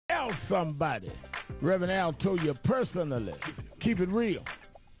Tell somebody. Reverend Al told you personally. Keep it real.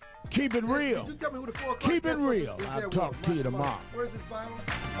 Keep it real. Did you tell me who the 4 o'clock Keep it real. is? I'll talk to you tomorrow. Where's this Bible?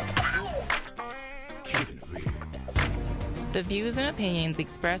 Keep it real. The views and opinions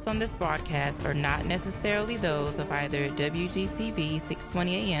expressed on this broadcast are not necessarily those of either WGCV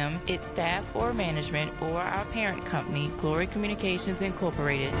 620 AM, its staff or management, or our parent company, Glory Communications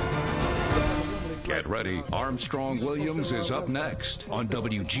Incorporated. Get ready. Armstrong Williams is up next on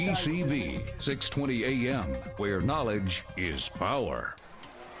WGCV 620 AM, where knowledge is power.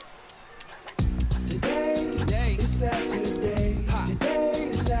 Today is Saturday. Today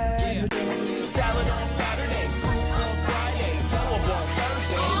is Saturday. Salad on Saturday. Fruit on Friday. Football on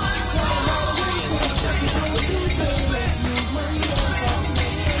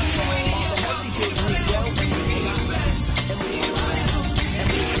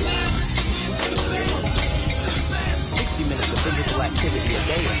minutes of physical activity a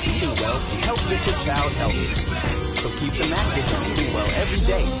day and eating well can help this child healthy. So keep them active and eating well every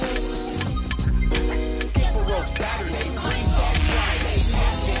day. Saturday, Freestyle Friday,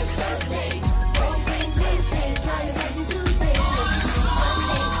 Podcast Thursday, Open Wednesday, try to set you Tuesday,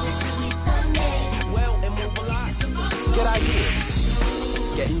 Sunday, well, and move a lot. Get ideas,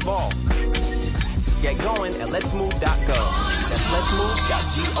 get involved, get going at letsmove.gov. That's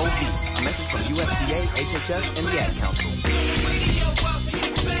letsmove.gov. A message from USDA, HHS, and the Ad Council.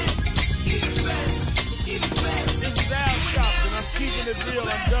 This is Al Sharpton. I'm keeping it real on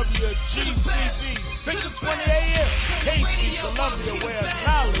WGCV. 620 AM, Casey, Columbia, where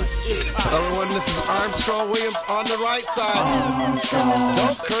knowledge is power. Hello, everyone. This is Armstrong Williams on the right side. Armstrong.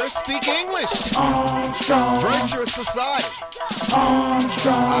 Don't curse, speak English. Armstrong. Virtuous society.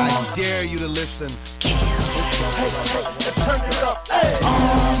 Armstrong. I dare you to listen. Hey, turn it up. Hey.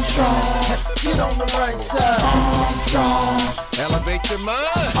 Armstrong. Get on the right side. Armstrong. Elevate your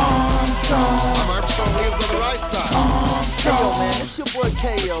mind. Armstrong. I'm Armstrong Williams on the right side. Armstrong. Hey, yo, man, it's your boy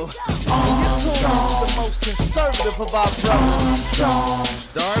K.O. And you're tuned into the most conservative of our brothers.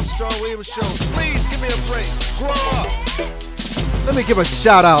 The Armstrong Williams Show. Please give me a break. Grow up. Let me give a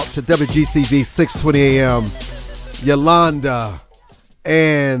shout out to WGCV 620 AM, Yolanda,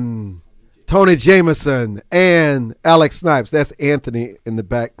 and Tony Jameson, and Alex Snipes. That's Anthony in the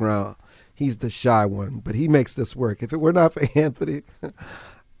background. He's the shy one, but he makes this work. If it were not for Anthony,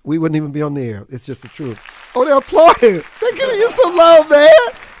 we wouldn't even be on the air. It's just the truth. Oh, they're applauding. They're giving you some love, man.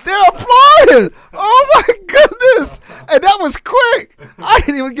 They're applauding. Oh, my goodness. And that was quick. I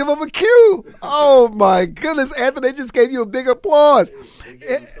didn't even give them a cue. Oh, my goodness. Anthony just gave you a big applause.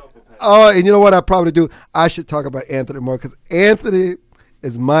 Oh, and you know what I probably do? I should talk about Anthony more because Anthony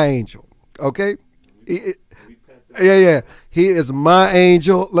is my angel, okay? Yeah. He is my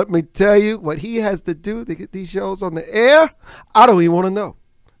angel. Let me tell you what he has to do to get these shows on the air. I don't even want to know.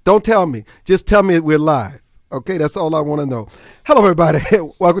 Don't tell me. Just tell me we're live. Okay, that's all I want to know. Hello, everybody.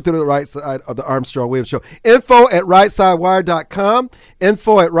 Welcome to the right side of the Armstrong Williams Show. Info@rightsidewire.com.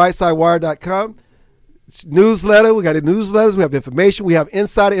 Info@rightsidewire.com. Newsletter. We got the newsletters. We have information. We have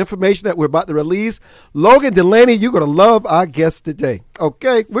insider information that we're about to release. Logan Delaney, you're going to love our guest today.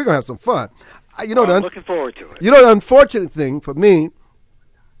 Okay, we're going to have some fun. I'm looking forward to it. You know, the unfortunate thing for me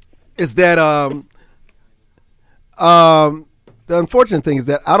is that the unfortunate thing is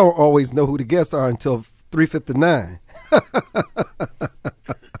that I don't always know who the guests are until 3:59.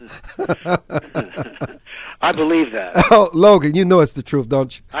 I believe that. Oh, Logan, you know it's the truth,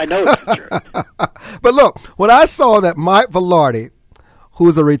 don't you? I know it's the truth. But look, when I saw that Mike Vilardi,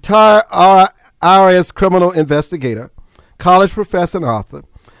 who's a retired IRS criminal investigator, college professor and author,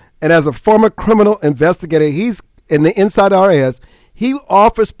 and as a former criminal investigator, he's in the Inside IRS, he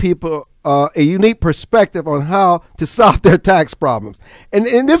offers people a unique perspective on how to solve their tax problems.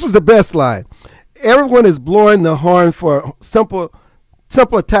 And this was the best line. Everyone is blowing the horn for simpler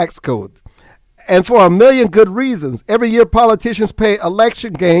tax codes. And for a million good reasons. Every year, politicians pay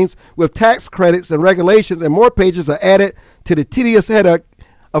election gains with tax credits and regulations, and more pages are added to the tedious headache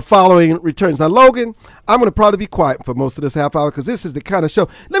of following returns. Now, Logan, I'm going to probably be quiet for most of this half hour because this is the kind of show.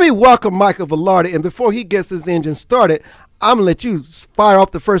 Let me welcome Michael Vilardi, and before he gets his engine started, I'm going to let you fire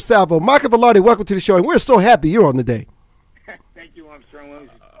off the first salvo. Michael Vilardi, welcome to the show, and we're so happy you're on today. Thank you, Armstrong.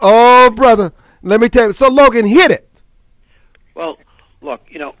 Oh, brother, let me tell you. So, Logan, hit it. Well, look,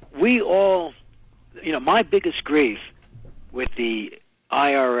 we all, my biggest grief with the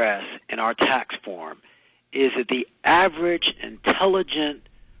IRS and our tax form is that the average intelligent,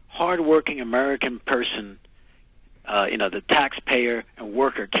 hardworking American person, the taxpayer and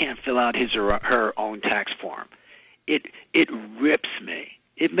worker can't fill out his or her own tax form. It rips me.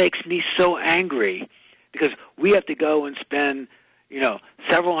 It makes me so angry because we have to go and spend,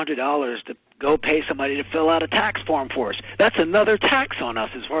 several $100s to go pay somebody to fill out a tax form for us. That's another tax on us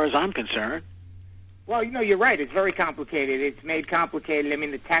as far as I'm concerned. Well, you're right. It's very complicated. It's made complicated. I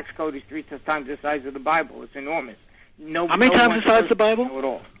mean, the tax code is 3 times the size of the Bible. It's enormous. How many times the size of the Bible? Know it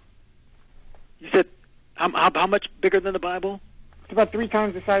all. You said how much bigger than the Bible? It's about 3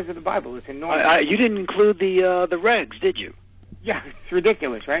 times the size of the Bible. It's enormous. You didn't include the regs, did you? Yeah, it's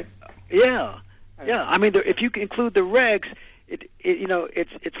ridiculous, right? Yeah. I mean, if you include the regs,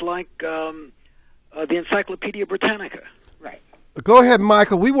 it's like the Encyclopedia Britannica. Right. Go ahead,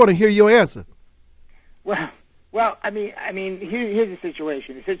 Michael. We want to hear your answer. Well, I mean, here's the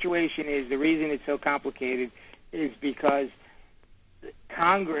situation. The situation is the reason it's so complicated is because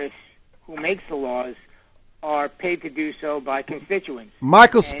Congress, who makes the laws, are paid to do so by constituents.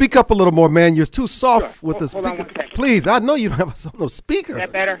 Michael, speak up a little more, man. You're too soft with the hold on speaker. 1 second. Please, I know you don't have no speaker. Is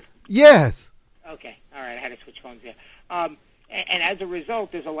that better? Yes. Okay. All right. I had to switch phones there. And as a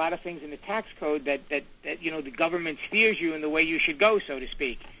result, there's a lot of things in the tax code that the government steers you in the way you should go, so to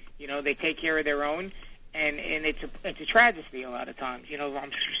speak. They take care of their own, and it's a tragedy a lot of times.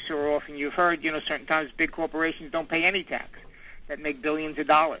 I'm sure often you've heard, certain times big corporations don't pay any tax that make billions of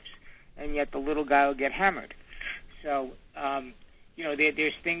dollars, and yet the little guy will get hammered. So,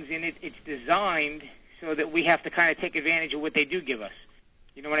 there's things in it. It's designed so that we have to kind of take advantage of what they do give us.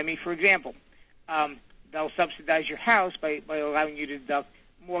 You know what I mean? For example, they'll subsidize your house by allowing you to deduct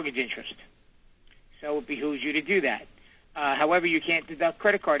mortgage interest. So it behooves you to do that. However, you can't deduct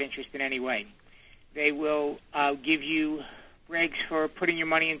credit card interest in any way. They will give you regs for putting your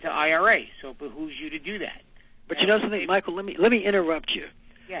money into IRA, so it behooves you to do that. But you know something, Michael? Let me interrupt you.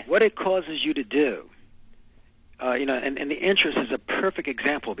 Yes. What it causes you to do, and the interest is a perfect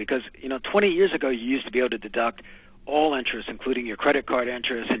example because 20 years ago you used to be able to deduct all interest, including your credit card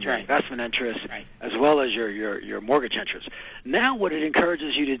interest and your investment interest, as well as your mortgage interest. Now what it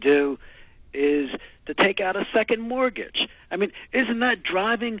encourages you to do is to take out a second mortgage. I mean, isn't that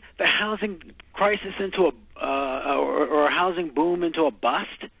driving the housing crisis into or a housing boom into a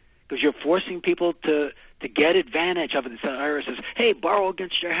bust? Because you're forcing people to get advantage of it. The IRS says, hey, borrow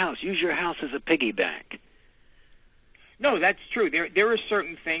against your house. Use your house as a piggy bank. No, that's true. There are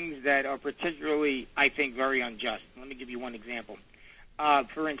certain things that are particularly, I think, very unjust. Let me give you one example.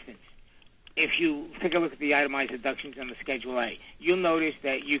 For instance, if you take a look at the itemized deductions on the Schedule A, you'll notice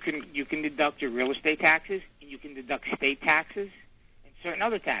that you can deduct your real estate taxes, and you can deduct state taxes, and certain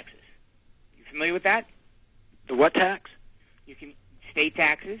other taxes. You familiar with that? The what tax? You can state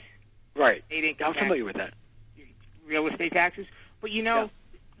taxes. Right. I'm familiar with that. Real estate taxes. But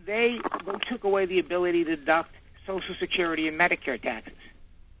they took away the ability to deduct Social Security and Medicare taxes.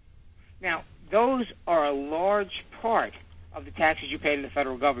 Now, those are a large part of the taxes you pay to the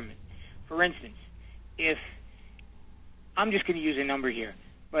federal government. For instance, if I'm just going to use a number here,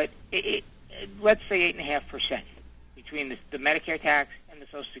 but let's say 8.5% between the Medicare tax and the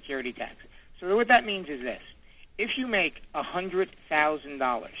Social Security tax. So what that means is this: if you make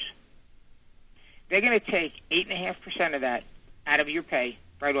 $100,000, they're going to take 8.5% of that out of your pay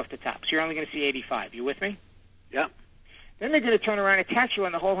right off the top. So you're only going to see 85. You with me? Yeah. Then they're going to turn around and tax you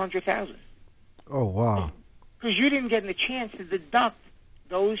on the whole 100,000. Oh, wow. Because you didn't get a chance to deduct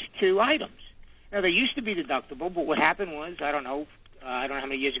those two items. Now, they used to be deductible, but what happened was, I don't know how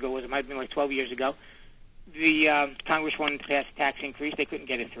many years ago it was. It might have been like 12 years ago. The Congress wanted to pass a tax increase. They couldn't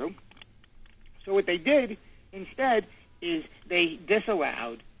get it through. So what they did instead is they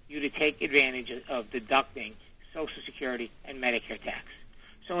disallowed you to take advantage of deducting Social Security and Medicare tax.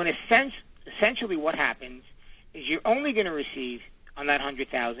 So in a sense, essentially what happens is you're only going to receive on that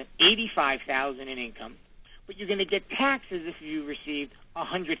 $100,000, $85,000 in income, but you're going to get taxes if you received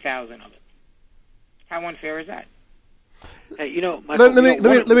 $100,000 of it. How unfair is that? Hey, Michael,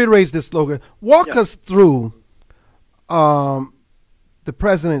 let me raise this, Logan. Walk us through the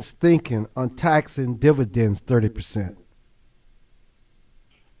president's thinking on taxing dividends 30%.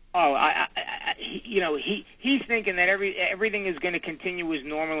 Oh, he's thinking that everything is going to continue as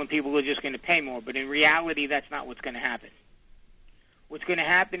normal and people are just going to pay more. But in reality, that's not what's going to happen. What's going to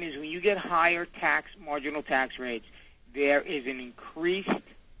happen is when you get higher marginal tax rates, there is an increased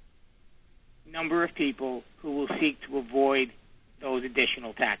number of people who will seek to avoid those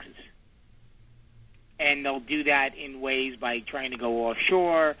additional taxes. And they'll do that in ways by trying to go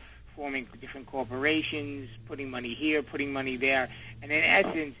offshore, forming different corporations, putting money here, putting money there. And in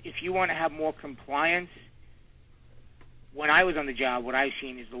essence, if you want to have more compliance, when I was on the job, what I've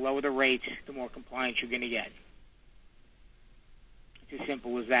seen is the lower the rates, the more compliance you're going to get. It's as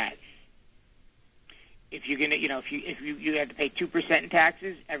simple as that. If you're going to, if you have to pay 2% in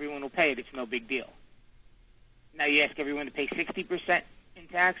taxes, everyone will pay it. It's no big deal. Now you ask everyone to pay 60% in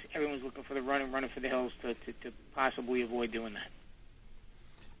tax. Everyone's looking for the running for the hills to possibly avoid doing that.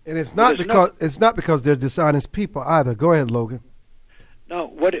 And it's not because they're dishonest people either. Go ahead, Logan. No,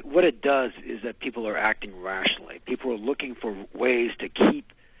 what it does is that people are acting rationally. People are looking for ways to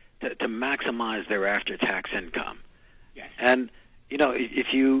maximize their after-tax income. Yes. And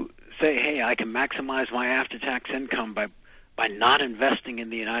if you say, hey, I can maximize my after-tax income by not investing in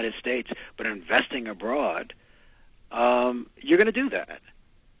the United States but investing abroad, you're going to do that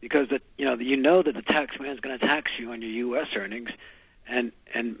because that that the taxman is going to tax you on your U.S. earnings, and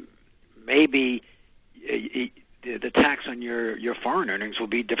maybe the tax on your foreign earnings will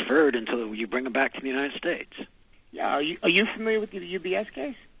be deferred until you bring them back to the United States. Yeah, are you familiar with the UBS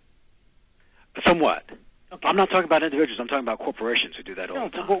case? Somewhat. Okay. I'm not talking about individuals. I'm talking about corporations who do that all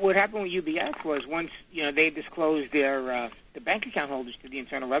the time. What happened with UBS was once they disclosed their the bank account holders to the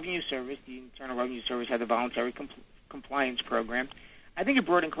Internal Revenue Service. The Internal Revenue Service had the voluntary compliance program. I think it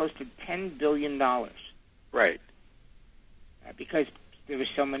brought in close to $10 billion. Right. Because there were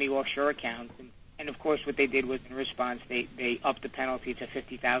so many offshore accounts, and of course what they did was in response they upped the penalty to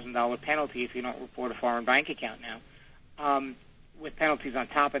 $50,000 penalty if you don't report a foreign bank account now, with penalties on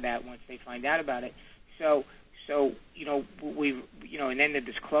top of that once they find out about it. So and then the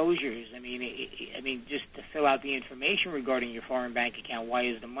disclosures. I mean, just to fill out the information regarding your foreign bank account. Why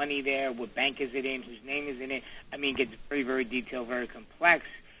is the money there? What bank is it in? Whose name is in it? I mean, it gets very, very detailed, very complex.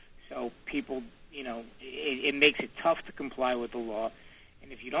 So people, it makes it tough to comply with the law.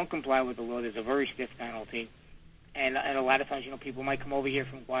 And if you don't comply with the law, there's a very stiff penalty. And a lot of times, people might come over here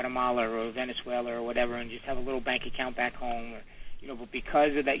from Guatemala or Venezuela or whatever and just have a little bank account back home, or but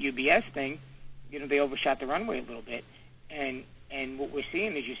because of that UBS thing, they overshot the runway a little bit, and what we're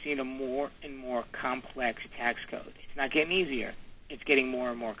seeing is you're seeing a more and more complex tax code. It's not getting easier; it's getting more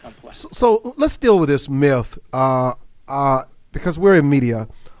and more complex. So let's deal with this myth, because we're in media.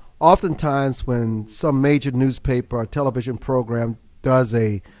 Oftentimes, when some major newspaper or television program does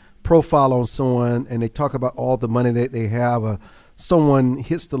a profile on someone and they talk about all the money that they have, or someone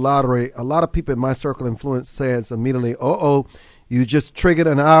hits the lottery, a lot of people in my circle of influence says immediately, you just triggered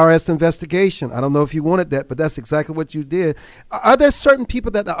an IRS investigation. I don't know if you wanted that, but that's exactly what you did. Are there certain people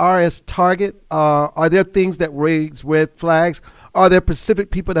that the IRS target? Are there things that raise red flags? Are there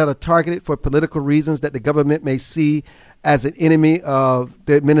specific people that are targeted for political reasons that the government may see as an enemy of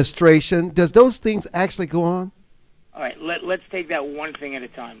the administration? Does those things actually go on? All right, let's take that one thing at a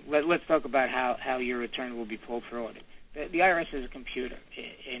time. Let's talk about how your return will be pulled for audit. The IRS is a computer,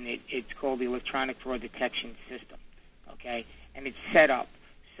 and it's called the Electronic Fraud Detection System, okay? And it's set up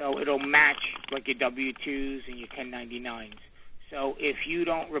so it'll match like your W-2s and your 1099s. So if you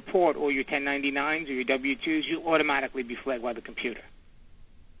don't report all your 1099s or your W-2s, you'll automatically be flagged by the computer,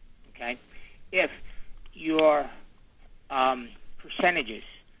 okay? If your percentages,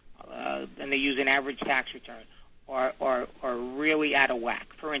 and they use an average tax return, are really out of whack.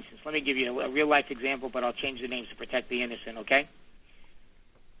 For instance, let me give you a real-life example, but I'll change the names to protect the innocent, okay?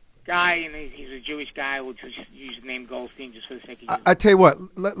 Guy, and he's a Jewish guy. We'll just use the name Goldstein just for the sake of I tell you what,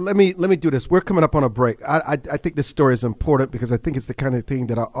 let me do this. We're coming up on a break. I think this story is important because I think it's the kind of thing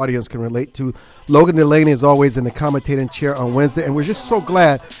that our audience can relate to. Logan Delaney is always in the commentating chair on Wednesday, and we're just so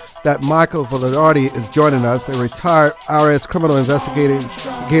glad that Michael Vilardi is joining us, a retired IRS criminal investigator,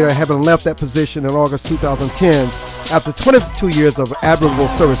 having left that position in August 2010 after 22 years of admirable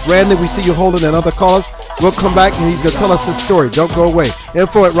service. Randy, we see you holding and other callers. We'll come back, and he's going to tell us this story. Don't go away.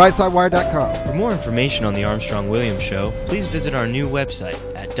 Info at rightsidewire.com. For more information on the Armstrong-Williams Show, please visit our new website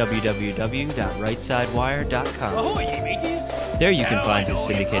at www.rightsidewire.com. There you can find his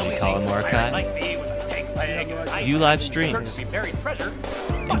syndicated column archive, view live streams,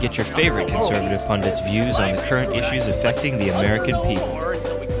 and get your favorite conservative pundits' views on the current issues affecting the American people.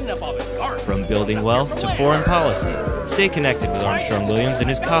 From building wealth to foreign policy, stay connected with Armstrong Williams and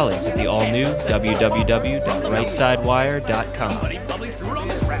his colleagues at the all-new www.rightsidewire.com.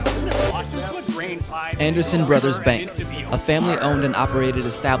 Anderson Brothers Bank, a family-owned and operated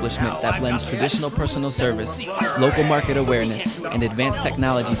establishment that blends traditional personal service, local market awareness, and advanced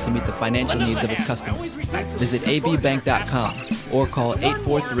technology to meet the financial needs of its customers. Visit abbank.com or call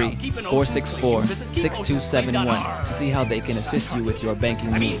 843-464-6271 to see how they can assist you with your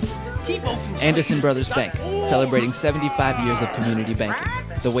banking needs. Anderson Brothers Bank, celebrating 75 years of community banking,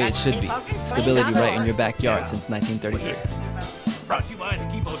 the way it should be. Stability right in your backyard since 1933.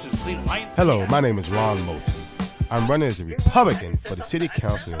 Hello, my name is Ron Moulton. I'm running as a Republican for the City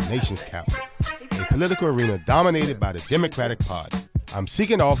Council in the nation's capital, a political arena dominated by the Democratic Party. I'm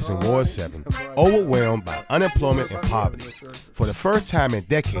seeking office in Ward 7, overwhelmed by unemployment and poverty. For the first time in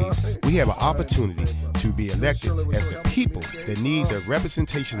decades, we have an opportunity to be elected as the people that need the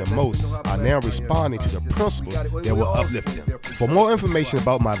representation the most are now responding to the principles that will uplift them. For more information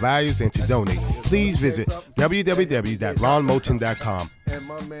about my values and to donate, please visit www.ronmoulton.com.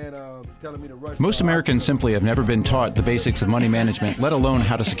 Most Americans simply have never been taught the basics of money management, let alone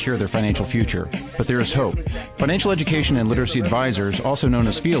how to secure their financial future. But there is hope. Financial Education and Literacy Advisors, also known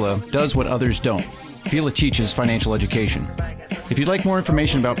as FELA, does what others don't. FELA teaches financial education. If you'd like more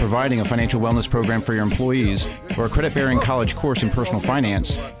information about providing a financial wellness program for your employees, or a credit-bearing college course in personal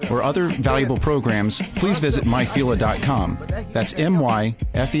finance, or other valuable programs, please visit myfela.com. That's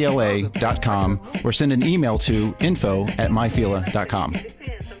myfela.com, or send an email to info@myfela.com.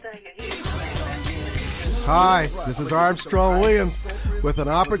 Hi, this is Armstrong Williams with an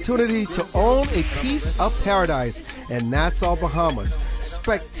opportunity to own a piece of paradise in Nassau, Bahamas.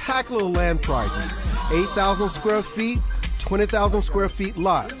 Spectacular land prices, 8,000 square feet, 20,000 square feet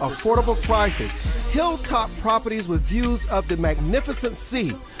lot, affordable prices, hilltop properties with views of the magnificent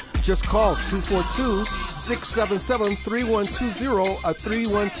sea. Just call 242-677-3120 or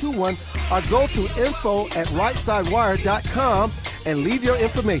 3121 or go to info@rightsidewire.com and leave your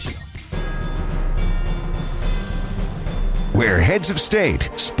information. Where heads of state,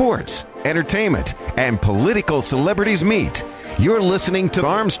 sports, entertainment, and political celebrities meet. You're listening to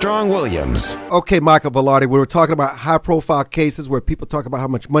Armstrong Williams. Okay, Michael Vilardi, we were talking about high-profile cases where people talk about how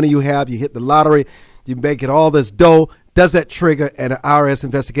much money you have, you hit the lottery, you make it all this dough. Does that trigger an IRS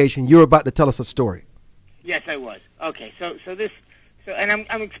investigation? You're about to tell us a story. Yes, I was. Okay, and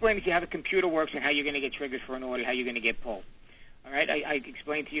I'm explaining to you how the computer works and how you're going to get triggered for an audit, how you're going to get pulled. All right, I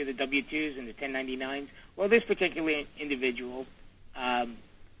explained to you the W-2s and the 1099s. Well, this particular individual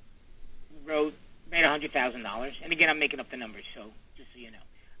made $100,000, and again, I'm making up the numbers, so just so you know.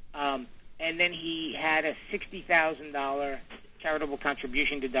 And then he had a $60,000 charitable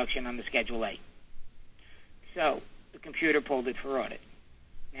contribution deduction on the Schedule A. So the computer pulled it for audit.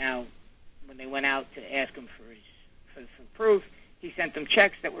 Now, when they went out to ask him for proof, he sent them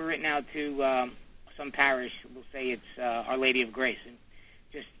checks that were written out to some parish. We'll say it's Our Lady of Grace, and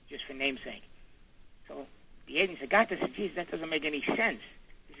just for namesake. So the agent said, "God, geez, that doesn't make any sense.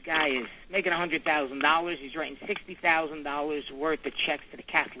 This guy is making $100,000. He's writing $60,000 worth of checks to the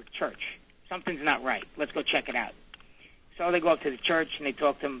Catholic Church. Something's not right. Let's go check it out." So they go up to the church and they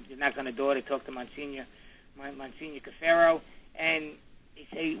talk to him. They knock on the door. They talk to Monsignor Cafaro, and they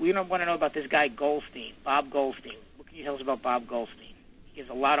say, "We don't want to know about this guy Goldstein, Bob Goldstein. What can you tell us about Bob Goldstein? He gives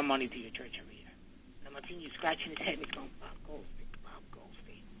a lot of money to your church every year." And Monsignor's scratching his head and he's going, Bob Goldstein.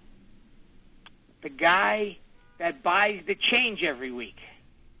 The guy that buys the change every week.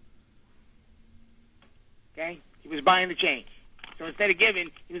 Okay? He was buying the change. So instead of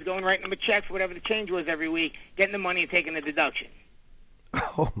giving, he was going writing them a check for whatever the change was every week, getting the money and taking the deduction.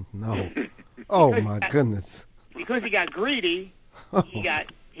 Oh, no. Oh, my goodness. Because he got greedy, he got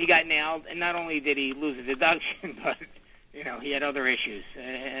nailed, and not only did he lose the deduction, but, he had other issues.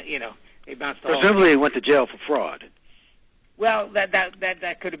 They bounced all. Presumably he went to jail for fraud. Well, that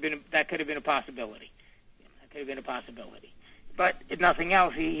could have been a possibility. That could have been a possibility. But if nothing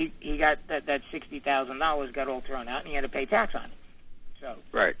else, he got that $60,000 got all thrown out, and he had to pay tax on it. So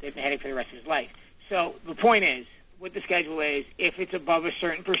right. They've been heading for the rest of his life. So the point is, with the Schedule A's, if it's above a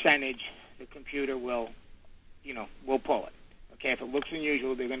certain percentage, the computer will pull it. Okay, if it looks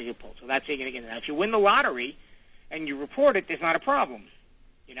unusual, they're going to get pulled. So that's how you're going to get it. Now, if you win the lottery and you report it, there's not a problem.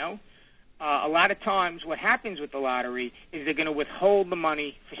 A lot of times, what happens with the lottery is they're going to withhold the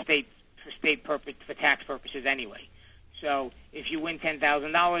money for tax purposes anyway. So if you win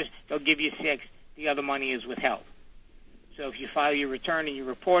 $10,000, they'll give you $6,000. The other money is withheld. So if you file your return and you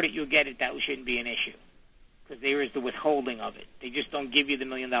report it, you'll get it. That shouldn't be an issue because there is the withholding of it. They just don't give you the $1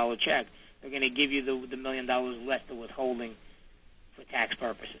 million check. They're going to give you the $1 million less the withholding for tax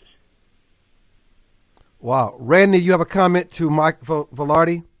purposes. Wow. Randy, you have a comment to Mike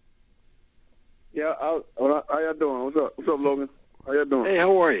Vilardi? Yeah, how y'all doing? What's up, Logan? How y'all doing? Hey,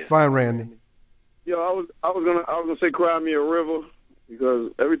 how are you? Fine, Randy. Yeah, I was gonna say cry me a river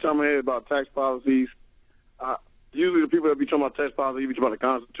because every time I hear about tax policies, usually the people that be talking about tax policies, be talking about the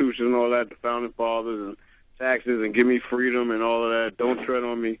Constitution and all that, the founding fathers and taxes and give me freedom and all of that. Don't tread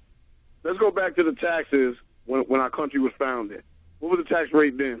on me. Let's go back to the taxes when our country was founded. What was the tax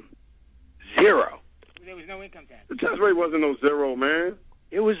rate then? 0. There was no income tax. The tax rate wasn't no 0, man.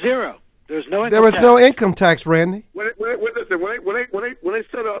 It was 0. There was no income tax. There was no income tax, Randy. When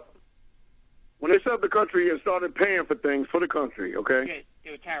they set up the country and started paying for things for the country, okay? Yeah,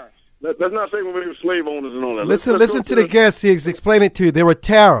 there were tariffs. Let's not say when we were slave owners and all that. Listen to the guest. He's explaining it to you. There were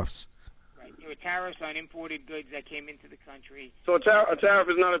tariffs. Right. There were tariffs on imported goods that came into the country. So a tariff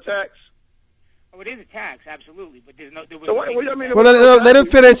is not a tax? Oh, it is a tax, absolutely, but there was. So what I mean, Well, let him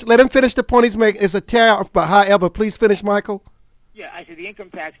finish. Let him finish the point he's making. It's a tariff, but however, please finish, Michael. Yeah, I said the income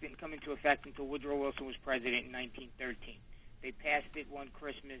tax didn't come into effect until Woodrow Wilson was president in 1913. They passed it one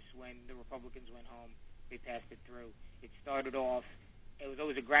Christmas when the Republicans went home. They passed it through. It started off. It was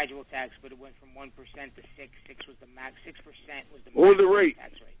always a gradual tax, but it went from 1% to 6%. 6 was the max. 6% was the what was the rate?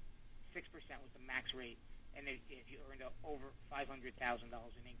 Tax rate. 6% was the max rate, and if you earned over $500,000 in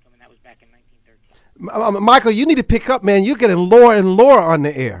income, and that was back in 1913. Michael, you need to pick up, man. You're getting lower and lower on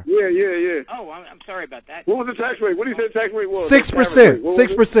the air. Yeah. Oh, I'm sorry about that. What was the tax rate? What did you say the tax rate was? 6%.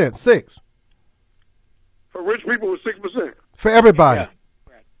 6%. 6. For rich people, it was 6%. For everybody. Yeah.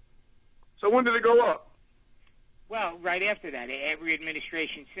 Correct. So when did it go up? Well, right after that, every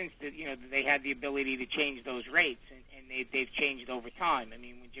administration since they had the ability to change those rates, and they've changed over time. I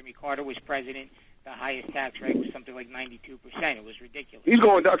mean, when Jimmy Carter was president, the highest tax rate was something like 92%. It was ridiculous. He's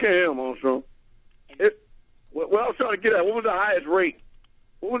going down. I can't hear him, Armstrong. What I was trying to get at, what was the highest rate?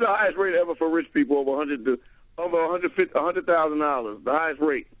 What was the highest rate ever for rich people over $100,000? The highest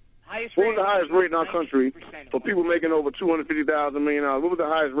rate. What was the highest rate in our country for people making over $250,000 million? What was the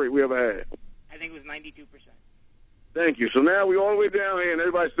highest rate we ever had? I think it was 92%. Thank you. So now we all the way down here, and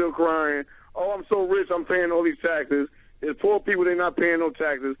everybody's still crying. Oh, I'm so rich, I'm paying all these taxes. There's poor people, they're not paying no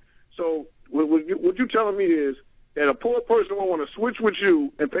taxes. So what you're telling me is that a poor person will want to switch with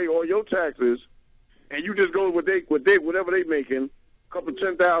you and pay all your taxes, and you just go with whatever they making, a couple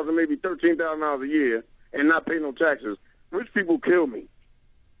 $10,000, maybe $13,000 a year, and not pay no taxes. Rich people kill me.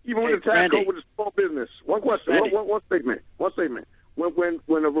 Even with the tax code with the small business. One question, one statement. When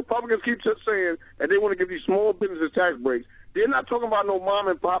the Republicans keep saying that they want to give these small businesses tax breaks, they're not talking about no mom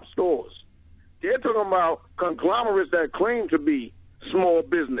and pop stores. They're talking about conglomerates that claim to be small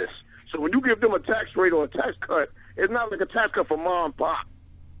business. So when you give them a tax rate or a tax cut, it's not like a tax cut for mom and pop.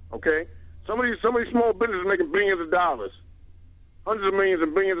 Okay? Some of these small businesses making billions of dollars, hundreds of millions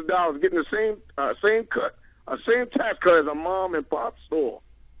and billions of dollars, getting the same tax cut as a mom and pop store.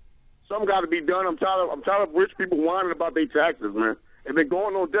 Something got to be done. I'm tired of rich people whining about their taxes, man. They've been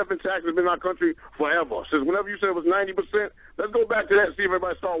going on death and taxes in our country forever. Since whenever you said it was 90%, let's go back to that and see if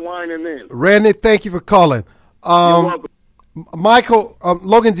everybody start whining then. Randy, thank you for calling. You're welcome. Michael,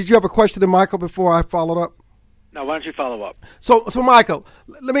 Logan, did you have a question to Michael before I followed up? No, why don't you follow up? So Michael,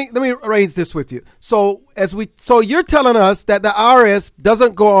 let me raise this with you. So you're telling us that the IRS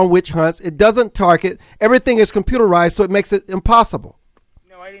doesn't go on witch hunts, it doesn't target, everything is computerized, so it makes it impossible.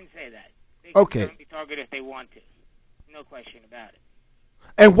 No, I didn't say that. They Okay. can target if they want to. No question about it.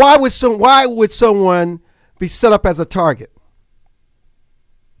 And why would someone be set up as a target?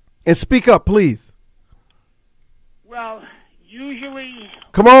 And speak up, please. Well, usually.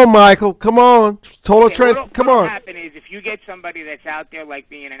 Come on, Michael. Come on. Come on. What'll happen is if you get somebody that's out there like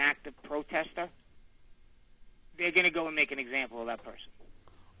being an active protester, they're going to go and make an example of that person.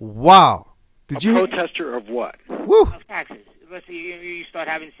 Wow. Protester of what? Woo. Of taxes. Let's say you start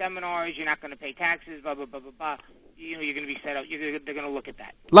having seminars, you're not going to pay taxes, blah, blah, blah, blah, blah. You're going to be set up. They're going to look at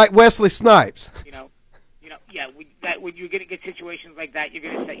that. Like Wesley Snipes. When you're going to get situations like that, you're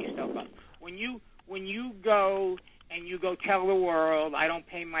going to set yourself up. When you go and you go tell the world, I don't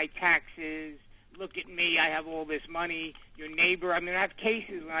pay my taxes, look at me, I have all this money, your neighbor, I have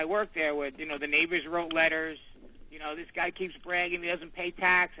cases when I worked there where, the neighbors wrote letters, this guy keeps bragging he doesn't pay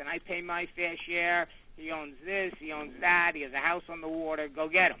tax and I pay my fair share. He owns this, he owns that, he has a house on the water, go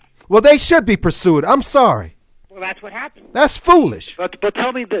get him. Well, they should be pursued. I'm sorry. Well, that's what happened. That's foolish. But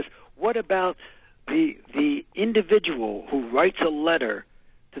tell me this, what about the individual who writes a letter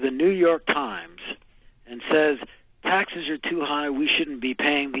to the New York Times and says, taxes are too high, we shouldn't be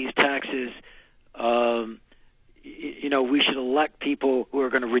paying these taxes, we should elect people who are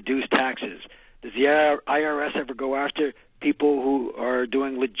going to reduce taxes. Does the IRS ever go after people who are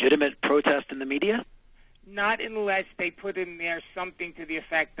doing legitimate protest in the media? Not unless they put in there something to the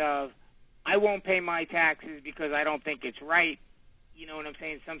effect of, I won't pay my taxes because I don't think it's right. You know what I'm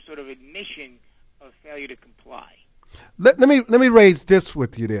saying? Some sort of admission of failure to comply. Let me raise this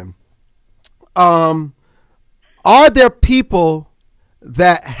with you then. Are there people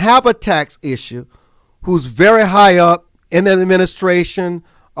that have a tax issue who's very high up in the administration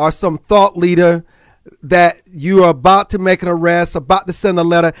or some thought leader that you are about to make an arrest, about to send a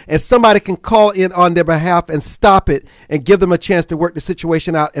letter, and somebody can call in on their behalf and stop it and give them a chance to work the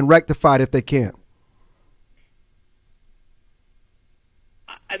situation out and rectify it if they can?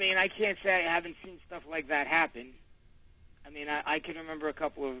 I can't say I haven't seen stuff like that happen. I can remember a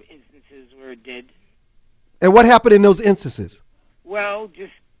couple of instances where it did. And what happened in those instances? Well,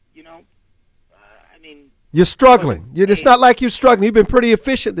 just, You're struggling. It's not like you're struggling. You've been pretty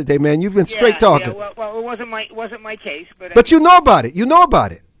efficient today, man. You've been straight talking. Yeah, well, it wasn't my case, but. But you know about it. You know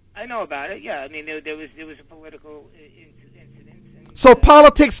about it. I know about it. Yeah, I mean, there was a political incident. So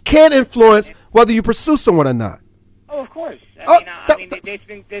politics can influence whether you pursue someone or not. Oh, of course. There's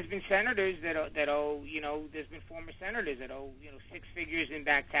been senators that owe, there's been former senators that owe, 6 figures in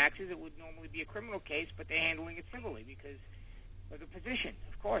back taxes. It would normally be a criminal case, but they're handling it civilly because of the position.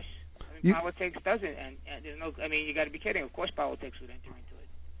 Of course. I mean, politics doesn't, and there's no. I mean, you got to be kidding. Of course, politics would enter into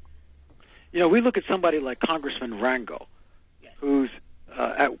it. We look at somebody like Congressman Rangel, who's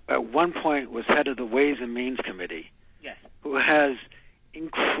at one point was head of the Ways and Means Committee, who has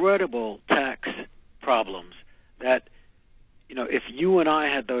incredible tax problems that, if you and I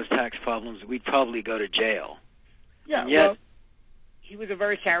had those tax problems, we'd probably go to jail. Yeah, well, he was a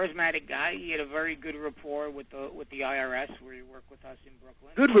very charismatic guy. He had a very good rapport with the IRS, where he worked with us in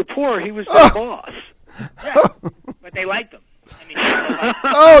Brooklyn. Good rapport. He was their boss. Yeah, but they liked him. I mean,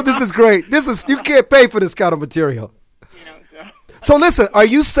 this is great. You can't pay for this kind of material. So listen, are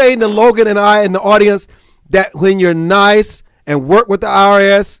you saying to Logan and I in the audience that when you're nice and work with the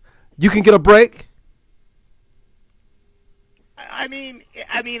IRS, you can get a break? I mean,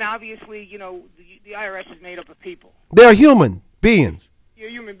 obviously, the IRS is made up of people. They're human beings. You're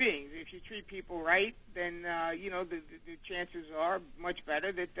human beings. If you treat people right, then the chances are much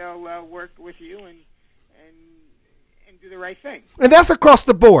better that they'll work with you and do the right thing. And that's across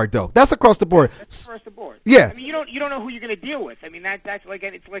the board, though. That's across the board. That's across the board. Yes. I mean, you don't know who you're going to deal with. I mean, it's like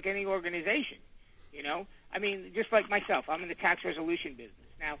any organization. I mean, just like myself, I'm in the tax resolution business.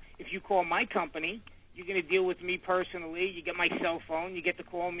 Now, if you call my company, you're going to deal with me personally. You get my cell phone. You get to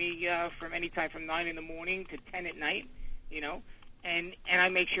call me from any time from 9 in the morning to 10 at night. And I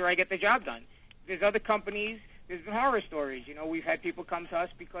make sure I get the job done. There's other companies. There's been horror stories. We've had people come to us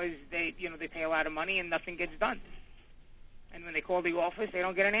because they pay a lot of money and nothing gets done. And when they call the office, they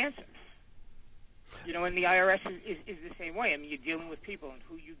don't get an answer. And the IRS is the same way. I mean, you're dealing with people, and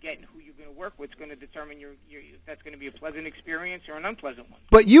who you get and who you're going to work with is going to determine if that's going to be a pleasant experience or an unpleasant one.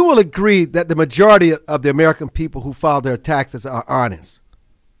 But you will agree that the majority of the American people who file their taxes are honest.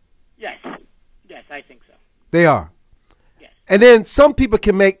 Yes. Yes, I think so. They are. And then some people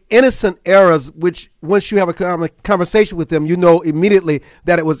can make innocent errors, which once you have a conversation with them, you know immediately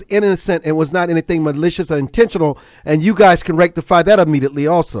that it was innocent and was not anything malicious or intentional, and you guys can rectify that immediately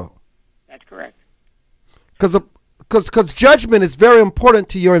also. That's correct. Because judgment is very important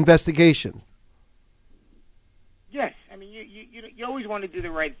to your investigations. Yes. I mean, you always want to do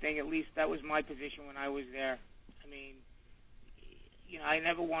the right thing. At least that was my position when I was there. I mean, I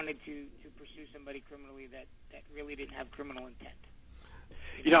never wanted to pursue somebody criminally that really didn't have criminal intent.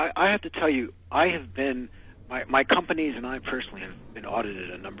 I have to tell you, I have been, my companies and I personally have been audited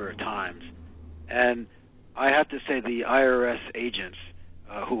a number of times. And I have to say the IRS agents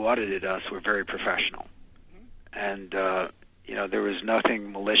who audited us were very professional. And, there was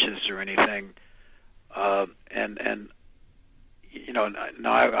nothing malicious or anything. I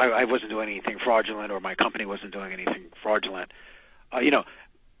wasn't doing anything fraudulent, or my company wasn't doing anything fraudulent.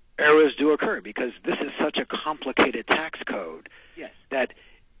 Errors do occur because this is such a complicated tax code that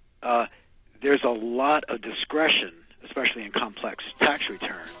there's a lot of discretion, especially in complex tax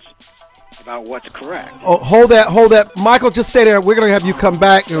returns, about what's correct. Oh, hold that. Michael, just stay there. We're going to have you come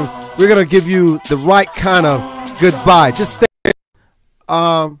back, and we're going to give you the right kind of goodbye. Just stay there.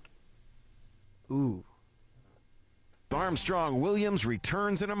 Armstrong Williams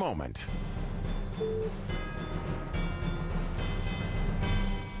returns in a moment.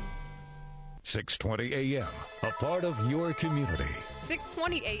 .620 a.m., a part of your community.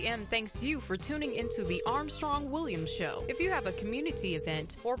 6:20 a.m. thanks you for tuning into the Armstrong Williams Show. If you have a community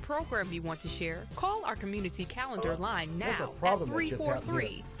event or program you want to share, call our community calendar line now at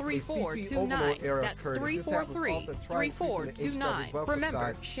 343-3429. That's 343-3429.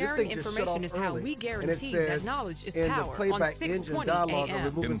 Remember, sharing information is how we guarantee that knowledge is power on 6:20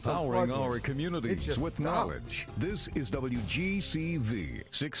 a.m. Empowering our communities with knowledge. This is WGCV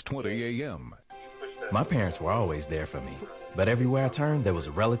 6:20 a.m. My parents were always there for me. But everywhere I turned, there was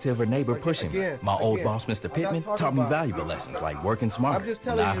a relative or neighbor pushing me. My old boss, Mr. Pittman, taught me valuable lessons like working smarter,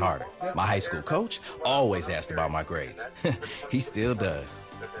 not harder. My high school coach always asked about my grades. He still does.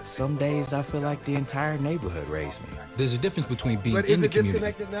 Some days I feel like the entire neighborhood raised me. There's a difference between being in the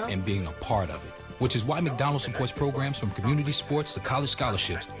community and being a part of it, which is why McDonald's supports programs from community sports to college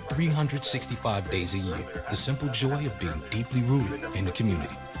scholarships 365 days a year. The simple joy of being deeply rooted in the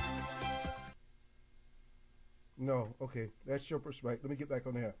community. No, okay, that's your perspective. Let me get back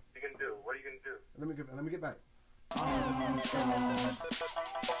on there. What are you gonna do? Let me get back.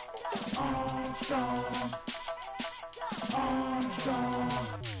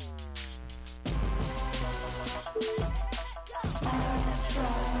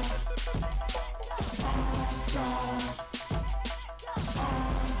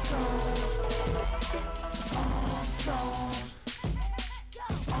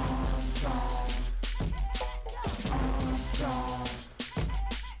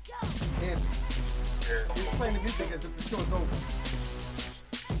 He's playing the music as if the show is over.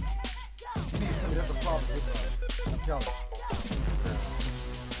 That's a problem with I'm telling you.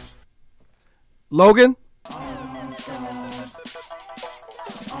 Logan?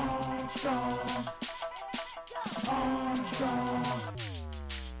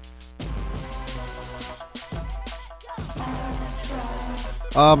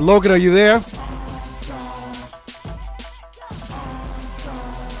 Logan, are you there?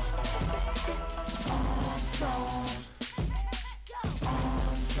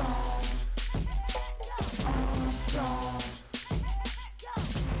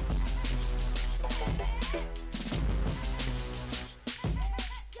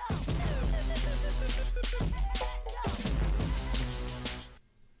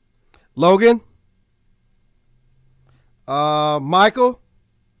 Logan? Michael?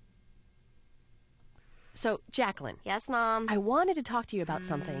 So, Jacqueline. Yes, Mom? I wanted to talk to you about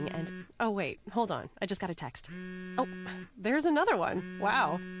something, and... Oh, wait, hold on. I just got a text. Oh, there's another one.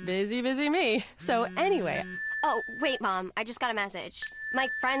 Wow. Busy me. So, anyway... Oh, wait, Mom. I just got a message. My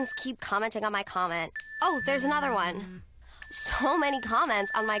friends keep commenting on my comment. Oh, there's another one. So many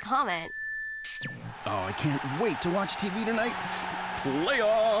comments on my comment. Oh, I can't wait to watch TV tonight.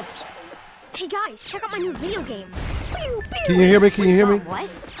 Playoffs! Hey, guys, check out my new video game. Pew, pew. Can you hear me? Can you hear me? What?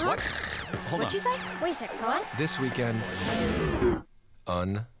 What? Hold What'd you say? Wait a second, what? This weekend,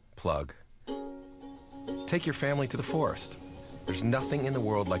 unplug. Take your family to the forest. There's nothing in the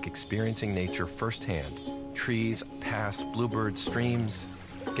world like experiencing nature firsthand. Trees, paths, bluebirds, streams.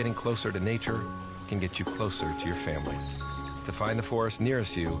 Getting closer to nature can get you closer to your family. To find the forest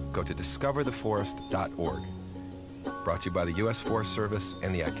nearest you, go to discovertheforest.org. Brought to you by the U.S. Forest Service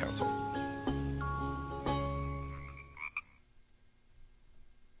and the Ad Council.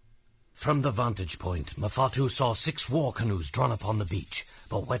 From the vantage point, Mafatu saw 6 war canoes drawn up on the beach,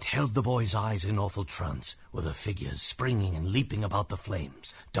 but what held the boy's eyes in awful trance were the figures springing and leaping about the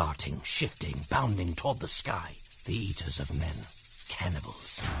flames, darting, shifting, bounding toward the sky. The eaters of men.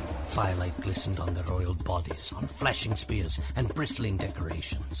 Cannibals. Firelight glistened on their oiled bodies, on flashing spears and bristling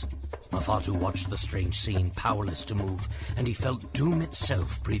decorations. Mafatu watched the strange scene, powerless to move, and he felt doom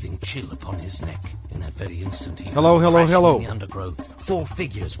itself breathing chill upon his neck. In that very instant, he Hello. in the undergrowth. 4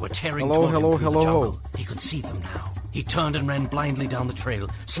 figures were tearing toward him through the jungle. He could see them now. He turned and ran blindly down the trail,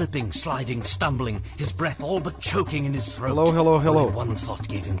 slipping, sliding, stumbling, his breath all but choking in his throat. Hello. Only one thought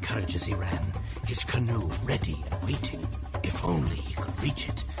gave him courage as he ran. His canoe ready and waiting. If only he could reach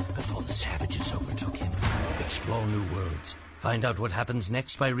it before the savages overtook him. Explore new worlds. Find out what happens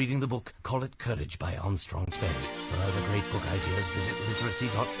next by reading the book Call It Courage by Armstrong. For other great book ideas, visit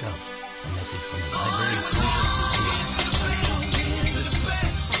literacy.gov. A message from the Library of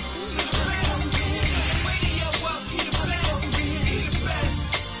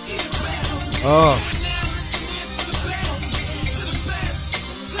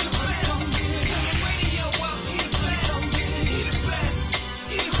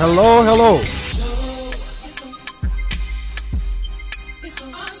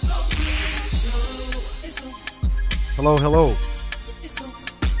Hello.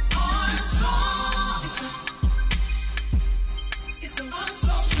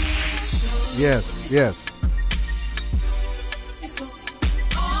 Yes.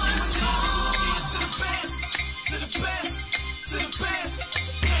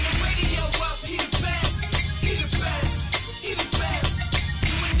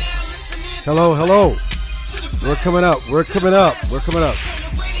 Hello. We're coming up.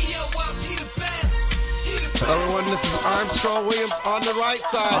 Hello, everyone. This is Armstrong Williams on the right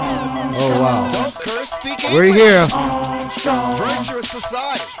side. Oh, wow. Don't curse, speak English. We're here. Virtuous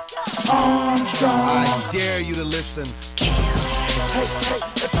society. I dare you to listen. Hey,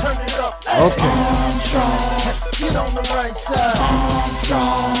 turn it up. Okay. Get on the right side.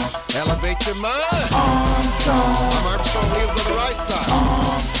 Elevate your mind. I'm Armstrong Williams on the right side.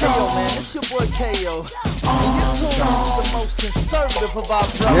 Yo, man, it's your boy KO. And you're tuned into the most conservative of our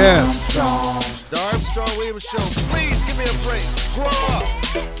brothers. Yes. The Armstrong Williams Show. Please give me a break. Grow up.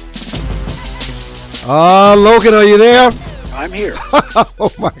 Logan, are you there? I'm here.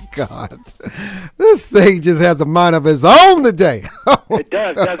 Oh, my God. This thing just has a mind of its own today. It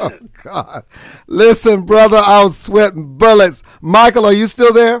does, doesn't it? God. Listen, brother, I was sweating bullets. Michael, are you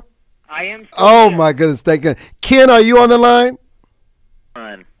still there? I am still Oh, here. my goodness. Thank you. Ken, are you on the line?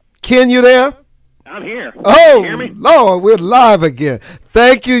 Fine. Ken, you there? I'm here. Oh, You hear me? Lord, we're live again.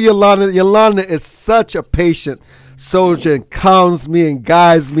 Thank you, Yolanda. Yolanda is such a patient soldier and calms me and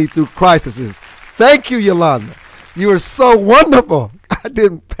guides me through crises. Thank you, Yolanda. You are so wonderful. I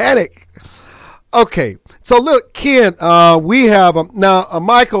didn't panic. Okay, so look, Ken, we have now,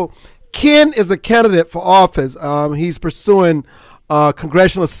 Michael. Ken is a candidate for office. He's pursuing a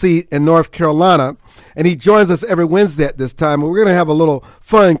congressional seat in North Carolina, and he joins us every Wednesday at this time. And we're going to have a little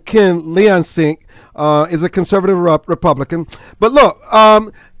fun. Ken Leonczyk is a conservative Republican. But look,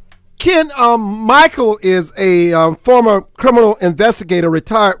 Ken, Michael is a former criminal investigator,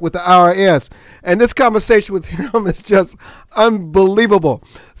 retired with the IRS, and this conversation with him is just unbelievable.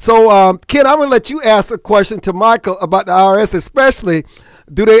 So, Ken, I'm going to let you ask a question to Michael about the IRS, especially,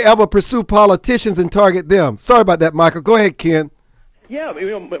 do they ever pursue politicians and target them? Sorry about that, Michael. Go ahead, Ken. Yeah,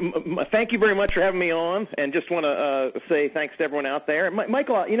 thank you very much for having me on, and just want to say thanks to everyone out there.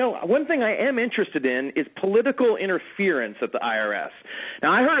 Michael, one thing I am interested in is political interference at the IRS.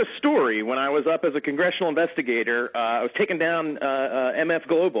 Now, I heard a story when I was up as a congressional investigator. I was taking down MF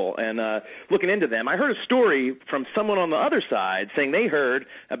Global and looking into them. I heard a story from someone on the other side saying they heard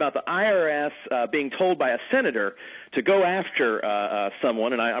about the IRS being told by a senator to go after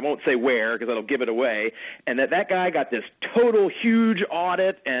someone, and I won't say where because that'll give it away, and that guy got this total huge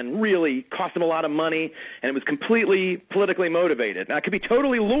audit and really cost him a lot of money, and it was completely politically motivated. Now, it could be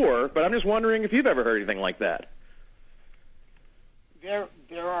totally lore, but I'm just wondering if you've ever heard anything like that. There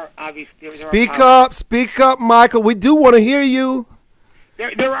are obviously... Speak up, Michael. We do want to hear you.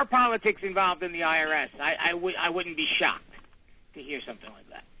 There are politics involved in the IRS. I wouldn't be shocked to hear something like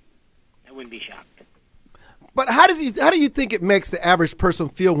that. I wouldn't be shocked. But how do you think it makes the average person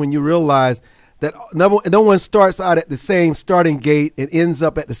feel when you realize that no one starts out at the same starting gate and ends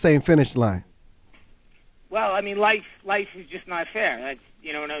up at the same finish line? Well, I mean, life is just not fair. That's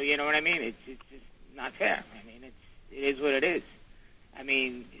you know what I mean. It's just not fair. I mean, it is what it is. I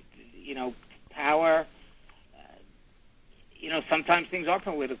mean, power. Sometimes things are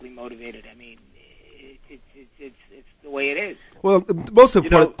politically motivated. I mean, it's the way it is. Well, the most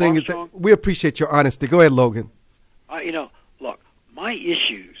important thing is that we appreciate your honesty. Go ahead, Logan. Look, my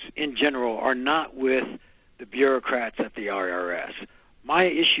issues in general are not with the bureaucrats at the IRS. My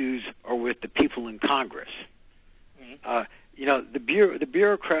issues are with the people in Congress. Mm-hmm. The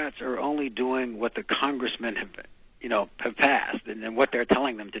bureaucrats are only doing what the congressmen have passed, and then what they're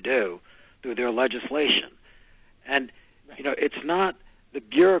telling them to do through their legislation. And it's not the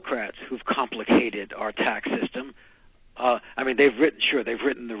bureaucrats who've complicated our tax system. I mean, they've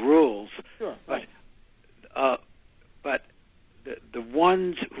written the rules, sure, but the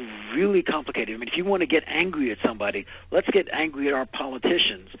ones who really complicate it. I mean, if you want to get angry at somebody, let's get angry at our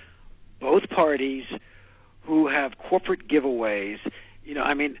politicians, both parties, who have corporate giveaways.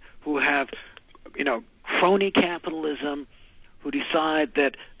 Who have crony capitalism, who decide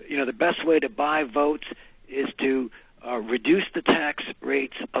that the best way to buy votes is to reduce the tax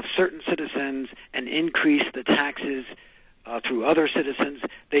rates of certain citizens and increase the taxes through other citizens.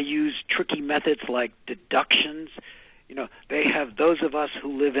 They use tricky methods like deductions. They have those of us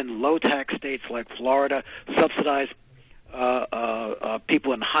who live in low-tax states like Florida subsidize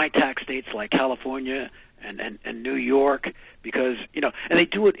people in high-tax states like California and New York because, and they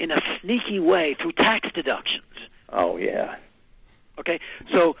do it in a sneaky way through tax deductions. Oh, yeah. Okay,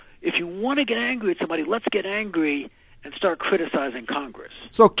 so if you want to get angry at somebody, let's get angry and start criticizing Congress.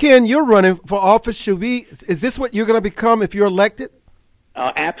 So, Ken, you're running for office. Is this what you're going to become if you're elected?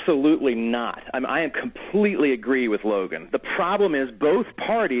 Absolutely not. I completely agree with Logan. The problem is both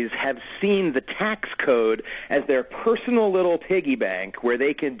parties have seen the tax code as their personal little piggy bank where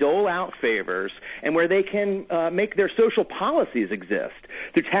they can dole out favors and where they can make their social policies exist.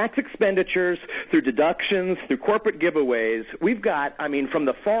 Through tax expenditures, through deductions, through corporate giveaways, we've got, from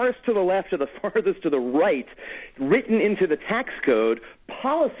the farthest to the left to the farthest to the right, written into the tax code,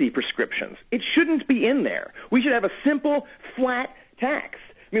 policy prescriptions. It shouldn't be in there. We should have a simple, flat tax.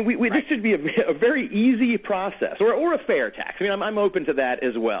 This should be a very easy process, or a fair tax. I'm open to that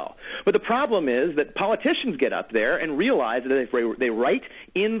as well. But the problem is that politicians get up there and realize that if they write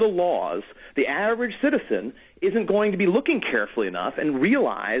in the laws, the average citizen isn't going to be looking carefully enough and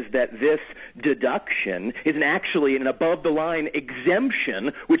realize that this deduction is actually an above-the-line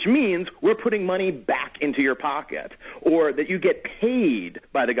exemption, which means we're putting money back into your pocket, or that you get paid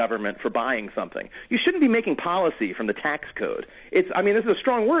by the government for buying something. You shouldn't be making policy from the tax code. This is a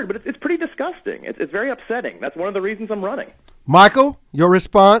strong word, but it's pretty disgusting. It's very upsetting. That's one of the reasons I'm running. Michael, your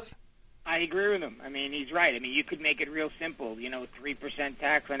response? I agree with him. He's right. You could make it real simple. 3%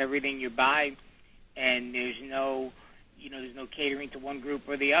 tax on everything you buy, and there's no catering to one group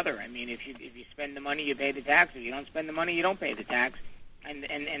or the other. If you spend the money, you pay the tax. If you don't spend the money, you don't pay the tax. And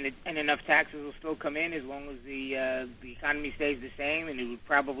enough taxes will still come in as long as the economy stays the same, and it would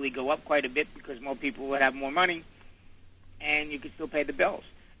probably go up quite a bit because more people would have more money, and you could still pay the bills.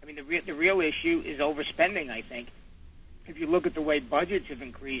 The real issue is overspending, I think. If you look at the way budgets have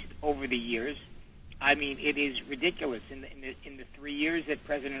increased over the years, it is ridiculous. In the 3 years that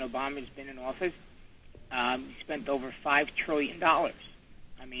President Obama has been in office, he spent over $5 trillion.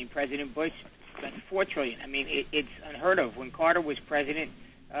 President Bush spent $4 trillion. It's unheard of. When Carter was president,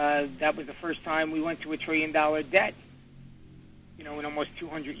 that was the first time we went to $1 trillion debt. In almost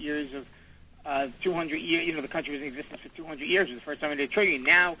 200 years of the country was in existence for 200 years. It was the first time we did $1 trillion.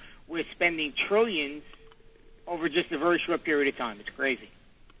 Now we're spending trillions over just a very short period of time. It's crazy.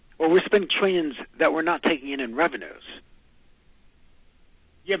 Well, we're spending trillions that we're not taking in revenues.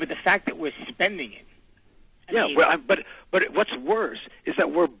 Yeah, but the fact that we're spending it. But what's worse is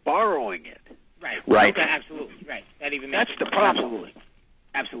that we're borrowing it. Right. Okay, absolutely. Right. That even That's the problem.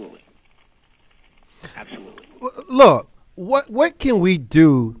 Absolutely. Look, what can we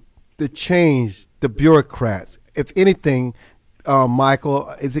do to change the bureaucrats? If anything, Michael,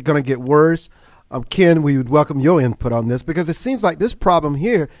 is it going to get worse? Ken, we would welcome your input on this because it seems like this problem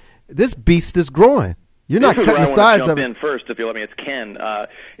here, this beast is growing. You're not cutting the size of it. I want to jump in first, if you'll let me. It's Ken.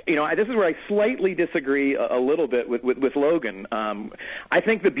 This is where I slightly disagree a little bit with Logan. I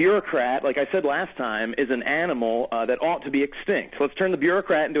think the bureaucrat, like I said last time, is an animal that ought to be extinct. Let's turn the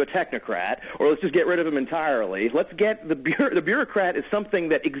bureaucrat into a technocrat, or let's just get rid of him entirely. Let's get the bureaucrat is something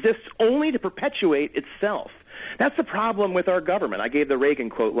that exists only to perpetuate itself. That's the problem with our government. I gave the Reagan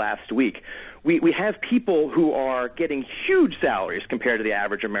quote last week. We have people who are getting huge salaries compared to the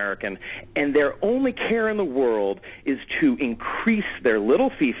average American, and their only care in the world is to increase their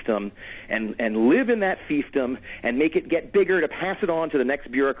little fiefdom and live in that fiefdom and make it get bigger to pass it on to the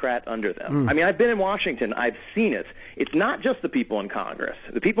next bureaucrat under them. I've been in Washington. I've seen it. It's not just the people in Congress.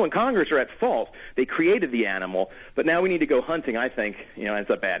 The people in Congress are at fault. They created the animal, but now we need to go hunting, I think. It's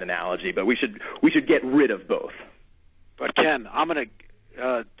a bad analogy, but we should get rid of both. But, Ken, I'm going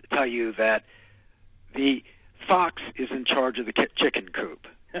to tell you that the fox is in charge of the chicken coop.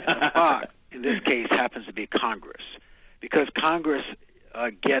 And the fox, in this case, happens to be Congress, because Congress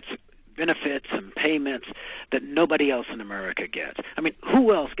gets benefits and payments that nobody else in America gets.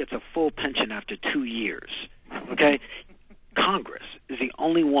 Who else gets a full pension after 2 years? Okay? Congress is the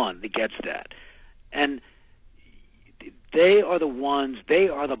only one that gets that. And they are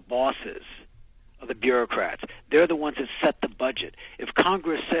the bosses of the bureaucrats. They're the ones that set the budget. If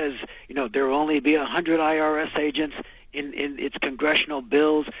Congress says, there will only be 100 IRS agents in its congressional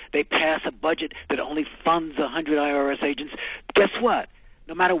bills, they pass a budget that only funds 100 IRS agents, guess what?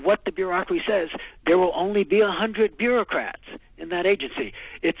 No matter what the bureaucracy says, there will only be 100 bureaucrats in that agency.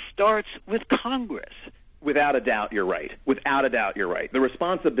 It starts with Congress. Without a doubt, you're right. The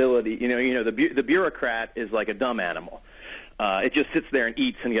responsibility, the bureaucrat is like a dumb animal. It just sits there and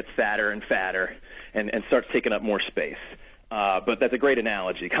eats and gets fatter and fatter and starts taking up more space. But that's a great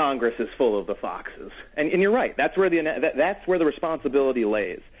analogy. Congress is full of the foxes. And you're right. That's where the responsibility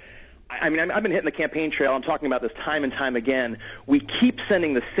lays. I've been hitting the campaign trail. I'm talking about this time and time again. We keep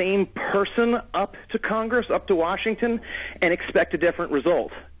sending the same person up to Congress, up to Washington, and expect a different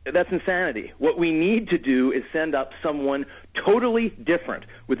result. That's insanity. What we need to do is send up someone totally different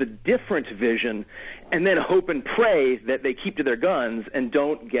with a different vision, and then hope and pray that they keep to their guns and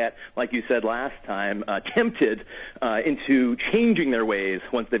don't get, like you said last time, tempted into changing their ways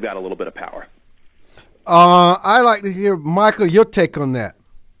once they've got a little bit of power. I'd like to hear, Michael, your take on that.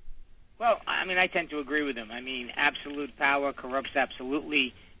 Well, I tend to agree with him. Absolute power corrupts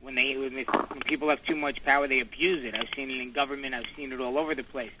absolutely. When people have too much power, they abuse it. I've seen it in government. I've seen it all over the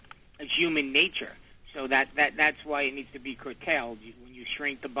place. It's human nature. So that's why it needs to be curtailed. When you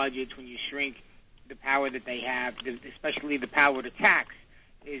shrink the budgets, when you shrink the power that they have, especially the power to tax,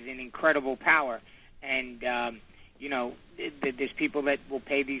 is an incredible power. And there's people that will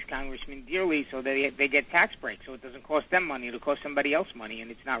pay these congressmen dearly so they get tax breaks. So it doesn't cost them money; it'll cost somebody else money,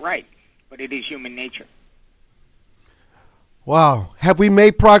 and it's not right. But it is human nature. Wow. Have we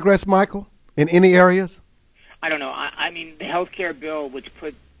made progress, Michael, in any areas? I don't know. I mean, the health care bill, which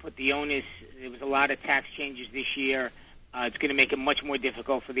put the onus, there was a lot of tax changes this year. It's going to make it much more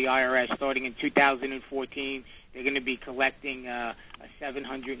difficult for the IRS. Starting in 2014, they're going to be collecting a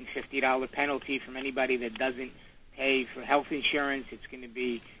 $750 penalty from anybody that doesn't pay for health insurance. It's going to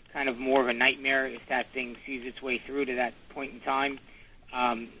be kind of more of a nightmare if that thing sees its way through to that point in time.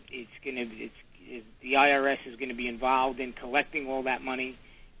 The IRS is going to be involved in collecting all that money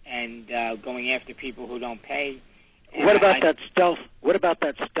and going after people who don't pay. And What about that stealth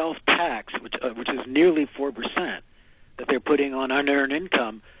tax, which is nearly 4%, that they're putting on unearned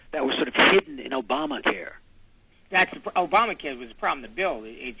income that was sort of hidden in Obamacare? Obamacare was the problem. The bill,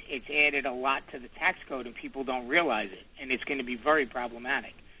 it's added a lot to the tax code, and people don't realize it, and it's going to be very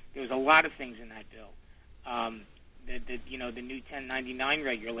problematic. There's a lot of things in that bill. The new 1099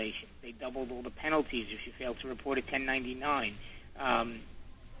 regulations. They doubled all the penalties if you fail to report a 1099. The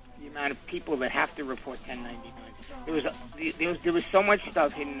amount of people that have to report 1099. There was so much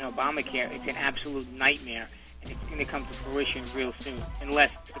stuff hidden in Obamacare. It's an absolute nightmare, and it's going to come to fruition real soon,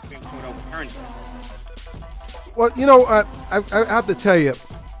 unless the Supreme Court overturns it. Well, I have to tell you.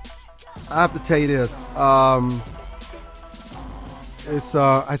 This.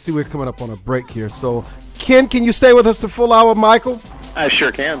 I see we're coming up on a break here. So, Ken, can you stay with us the full hour, Michael? I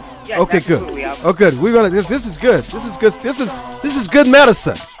sure can. Yes, okay, absolutely. good. Oh, good. We're gonna. This is good. This is good. This is good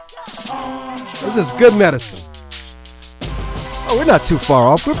medicine. This is good medicine. Oh, we're not too far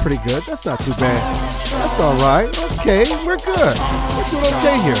off. We're pretty good. That's not too bad. That's all right. Okay, we're good. We're doing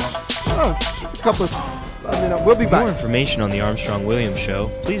okay here. Oh, just a couple of. We'll be back. For more information on the Armstrong Williams Show,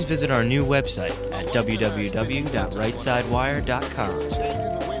 please visit our new website at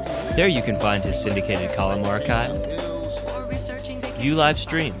www.rightsidewire.com. There you can find his syndicated column archive, view live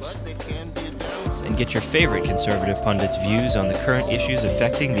streams, and get your favorite conservative pundits' views on the current issues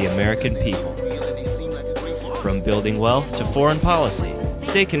affecting the American people. From building wealth to foreign policy,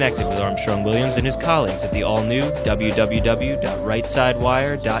 stay connected with Armstrong Williams and his colleagues at the all-new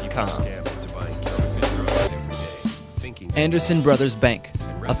www.rightsidewire.com. Anderson Brothers Bank,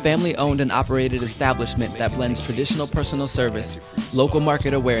 a family-owned and operated establishment that blends traditional personal service, local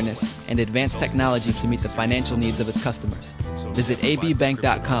market awareness, and advanced technology to meet the financial needs of its customers. Visit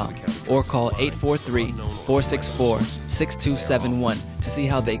abbank.com or call 843-464-6271 to see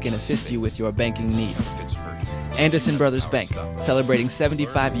how they can assist you with your banking needs. Anderson Brothers Bank, celebrating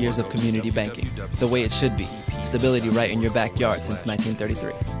 75 years of community banking, the way it should be. Stability right in your backyard since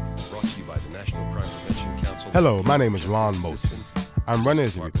 1933. Hello, my name is Ron Moulton. I'm running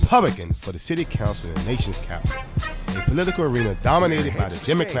as a Republican for the City Council in the nation's capital, a political arena dominated by the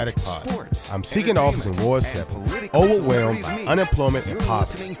Democratic Party. I'm seeking office in Ward 7, overwhelmed by unemployment and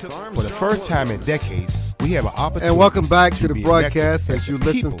poverty. For the first time in decades, we have an opportunity. And welcome back to the broadcast. As you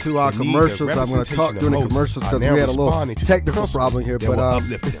listen to our commercials, I'm going to talk during the commercials because we had a little technical problem here, but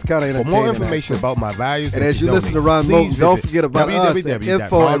it's kind of entertaining. For more information about my values and as you listen to Ron Moulton, don't forget about us at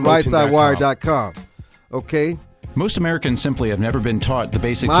info@rightsidewire.com. Okay? Most Americans simply have never been taught the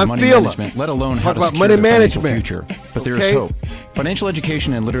basics of money management, let alone how to secure money their financial management. future. But there is hope. Financial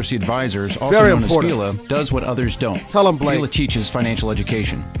Education and Literacy Advisors, also known as FILA, does what others don't. Tell them, Blake. FILA teaches financial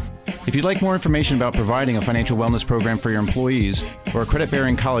education. If you'd like more information about providing a financial wellness program for your employees, or a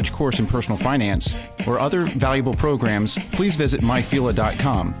credit-bearing college course in personal finance, or other valuable programs, please visit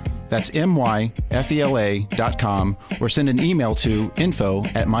myfila.com. That's myfela.com, or send an email to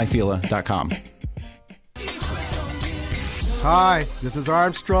info@myfila.com. Hi, this is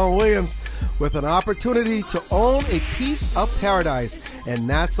Armstrong Williams with an opportunity to own a piece of paradise in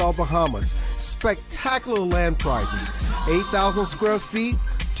Nassau, Bahamas. Spectacular land prices, 8,000 square feet,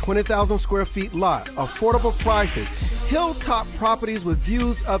 20,000 square feet lot, affordable prices, hilltop properties with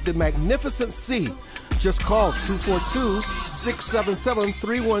views of the magnificent sea. Just call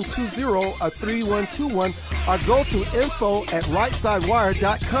 242-677-3120 or 3121 or go to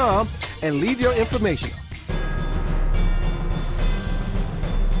info@rightsidewire.com and leave your information.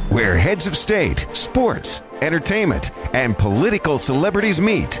 Where heads of state, sports, entertainment, and political celebrities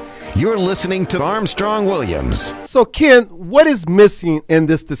meet. You're listening to Armstrong Williams. So, Ken, what is missing in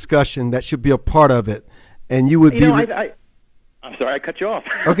this discussion that should be a part of it? And you would I'm sorry, I cut you off.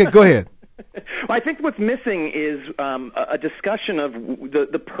 Okay, go ahead. Well, I think what's missing is a discussion of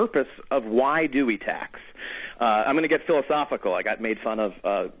the purpose of why do we tax. I'm going to get philosophical. I got made fun of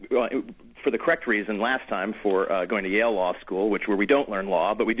for the correct reason last time for going to Yale Law School, where we don't learn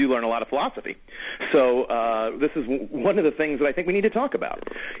law, but we do learn a lot of philosophy. So this is one of the things that I think we need to talk about.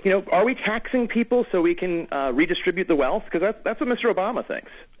 Are we taxing people so we can redistribute the wealth? Because that's what Mr. Obama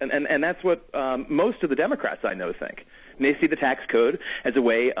thinks, and that's what most of the Democrats I know think. And they see the tax code as a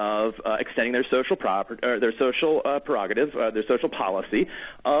way of extending their social their social prerogative, their social policy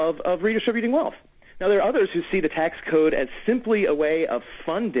of redistributing wealth. Now, there are others who see the tax code as simply a way of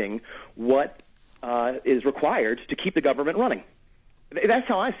funding what is required to keep the government running. That's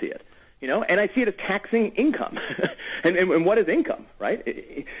how I see it, and I see it as taxing income. and what is income,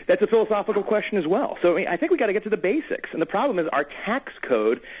 right? That's a philosophical question as well. So I think we got to get to the basics. And the problem is our tax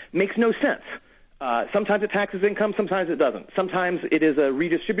code makes no sense. Sometimes it taxes income, sometimes it doesn't. Sometimes it is a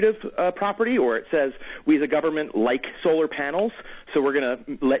redistributive property, or it says we as a government like solar panels, so we're going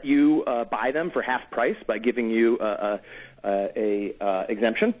to let you buy them for half price by giving you a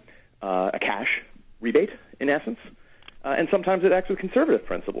exemption, a cash rebate in essence. And sometimes it acts with conservative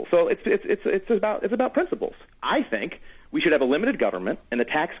principles. So it's about principles. I think we should have a limited government, and the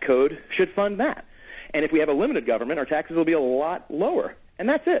tax code should fund that. And if we have a limited government, our taxes will be a lot lower, and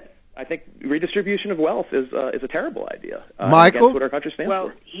that's it. I think redistribution of wealth is a terrible idea. Michael? Against what our country stands for.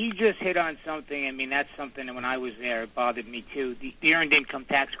 Well, he just hit on something. I mean, that's something that when I was there, it bothered me too. The earned income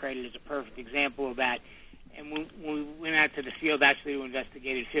tax credit is a perfect example of that. And when we went out to the field, actually, we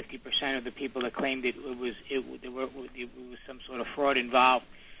investigated 50% of the people that claimed it was some sort of fraud involved.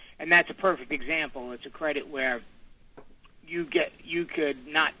 And that's a perfect example. It's a credit where you could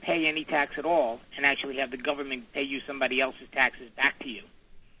not pay any tax at all and actually have the government pay you somebody else's taxes back to you.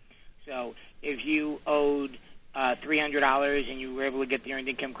 So if you owed $300 and you were able to get the earned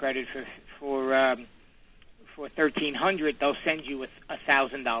income credit for $1,300, they'll send you a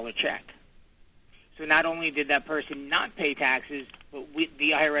 $1,000 check. So not only did that person not pay taxes, but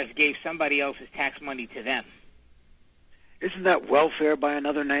the IRS gave somebody else's tax money to them. Isn't that welfare by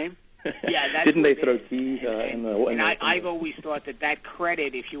another name? Yeah, that's didn't they throw tea in the? And I've always thought that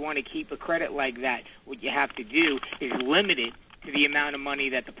credit, if you want to keep a credit like that, what you have to do is limit it to the amount of money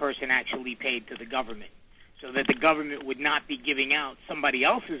that the person actually paid to the government, so that the government would not be giving out somebody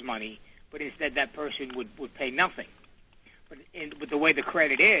else's money, but instead that person would pay nothing. But with the way the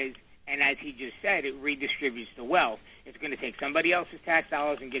credit is, and as he just said, it redistributes the wealth. It's going to take somebody else's tax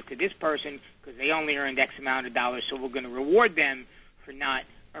dollars and give to this person because they only earned X amount of dollars, so we're going to reward them for not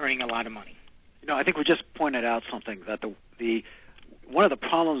earning a lot of money. I think we just pointed out something, that the one of the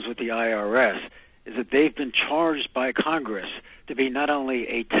problems with the IRS is that they've been charged by Congress to be not only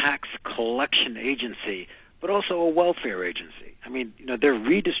a tax collection agency, but also a welfare agency. I mean, they're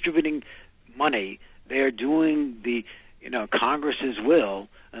redistributing money. They are doing the, Congress's will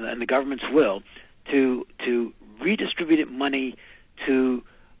and the government's will to redistribute money to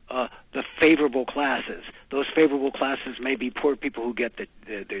the favorable classes. Those favorable classes may be poor people who get the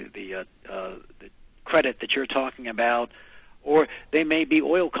credit that you're talking about, or they may be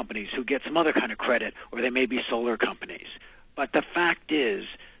oil companies who get some other kind of credit, or they may be solar companies. But the fact is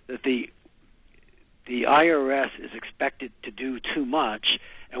that the IRS is expected to do too much,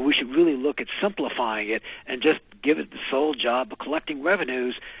 and we should really look at simplifying it and just give it the sole job of collecting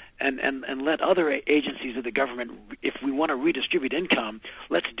revenues and let other agencies of the government, if we want to redistribute income,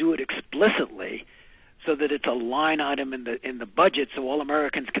 let's do it explicitly so that it's a line item in the budget so all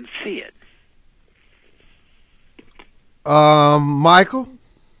Americans can see it. Michael?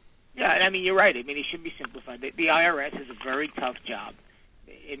 Yeah, I mean, you're right. I mean, it should be simplified. The IRS is a very tough job.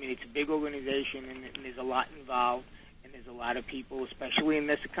 I mean, it's a big organization, and there's a lot involved, and there's a lot of people, especially in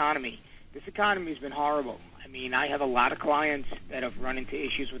this economy. This economy has been horrible. I mean, I have a lot of clients that have run into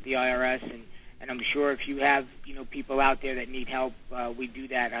issues with the IRS, and I'm sure if you have, people out there that need help, we do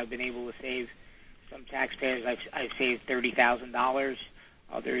that. I've been able to save some taxpayers. I've saved $30,000.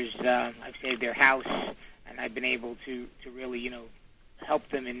 Others, I've saved their house. And I've been able to really, help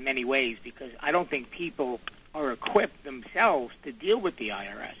them in many ways, because I don't think people are equipped themselves to deal with the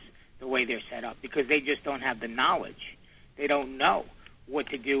IRS the way they're set up, because they just don't have the knowledge. They don't know what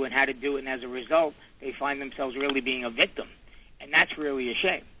to do and how to do it, and as a result, they find themselves really being a victim. And that's really a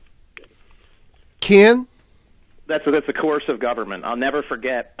shame. Ken? That's a coercive government. I'll never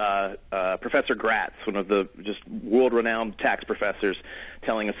forget Professor Gratz, one of the just world-renowned tax professors,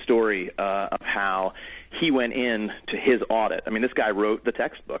 telling a story of how he went in to his audit. I mean, this guy wrote the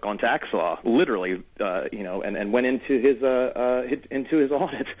textbook on tax law, literally, and went into his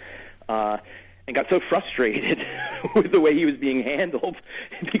audit. and got so frustrated with the way he was being handled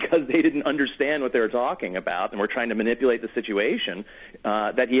because they didn't understand what they were talking about and were trying to manipulate the situation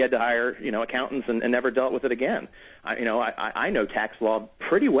that he had to hire, accountants and never dealt with it again. I know tax law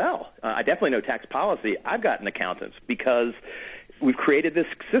pretty well. I definitely know tax policy. I've gotten accountants because we've created this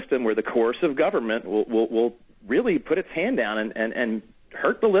system where the coercive government will really put its hand down and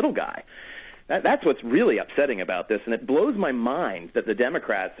hurt the little guy. That's what's really upsetting about this, and it blows my mind that the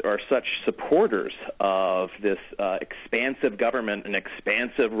Democrats are such supporters of this expansive government and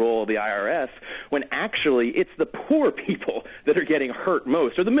expansive role of the IRS, when actually it's the poor people that are getting hurt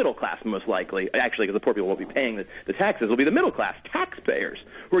most, or the middle class most likely. Actually, because the poor people won't be paying the taxes. It'll be the middle class taxpayers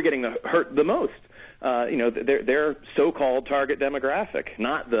who are getting hurt the most. They're so-called target demographic,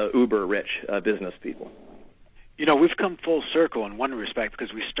 not the uber-rich business people. We've come full circle in one respect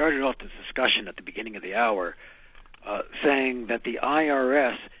because we started off this discussion at the beginning of the hour saying that the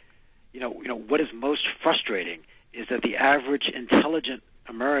IRS, what is most frustrating is that the average intelligent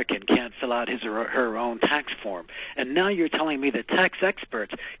American can't fill out his or her own tax form. And now you're telling me that tax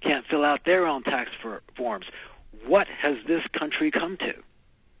experts can't fill out their own tax forms. What has this country come to?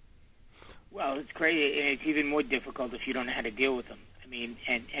 Well, it's crazy, and it's even more difficult if you don't know how to deal with them.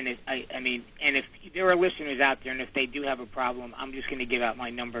 If there are listeners out there, and if they do have a problem, I'm just going to give out my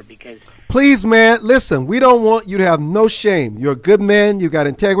number because. Please, man, listen. We don't want you to have no shame. You're a good man. You got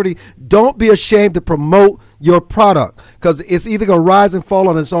integrity. Don't be ashamed to promote your product because it's either going to rise and fall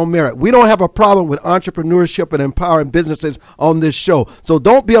on its own merit. We don't have a problem with entrepreneurship and empowering businesses on this show, so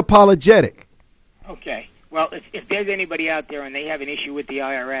don't be apologetic. Okay. Well, if there's anybody out there and they have an issue with the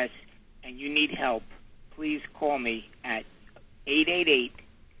IRS and you need help, please call me at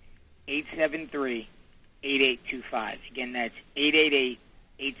 888-873-8825. Again, that's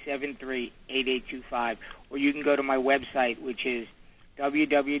 888-873-8825. Or you can go to my website, which is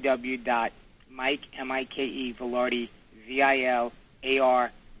www.Vilardi,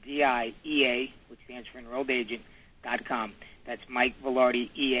 VILARDIEA, which stands for Enrolled Agent.com. That's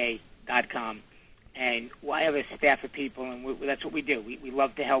MikeVilardiEA.com. And I have a staff of people, and that's what we do. We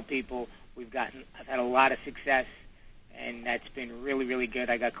love to help people. I've had a lot of success, and that's been really, really good.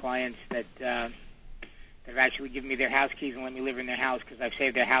 I got clients that have actually given me their house keys and let me live in their house because I've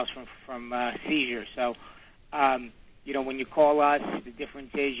saved their house from seizure. So, when you call us, the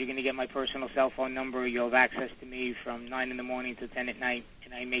difference is you're going to get my personal cell phone number. You'll have access to me from 9 in the morning to 10 at night,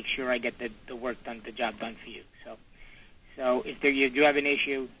 and I make sure I get the work done, the job done for you. So if you do have an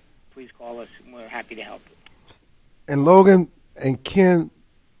issue, please call us, and we're happy to help. And Logan and Ken,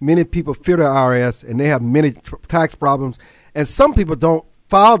 many people fear the IRS, and they have many tax problems. And some people don't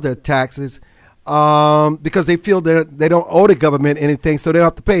file their taxes because they feel they don't owe the government anything, so they don't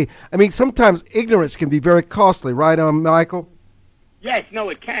have to pay. I mean, sometimes ignorance can be very costly, right, Michael? Yes, no,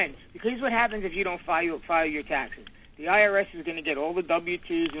 it can. Because what happens if you don't file your taxes? The IRS is going to get all the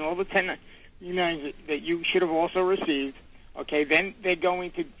W-2s and all the 1099s that you should have also received. Okay, then they're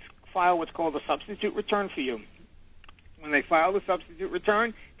going to file what's called a substitute return for you. When they file the substitute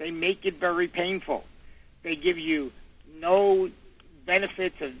return, they make it very painful. They give you no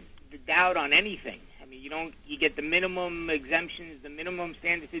benefits of the doubt on anything. I mean, you get the minimum exemptions, the minimum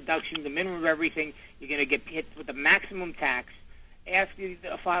standard deduction, the minimum of everything. You're going to get hit with the maximum tax. After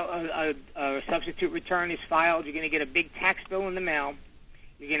a substitute return is filed, you're going to get a big tax bill in the mail.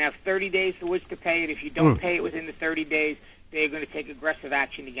 You're going to have 30 days to which to pay it. If you don't pay it within the 30 days, they're going to take aggressive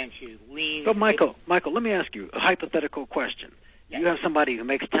action against you. So, Michael, let me ask you a hypothetical question. Yes. You have somebody who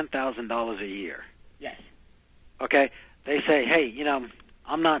makes $10,000 a year. Yes. Okay. They say, hey,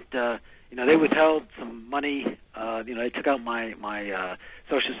 I'm not. They withheld some money. They took out my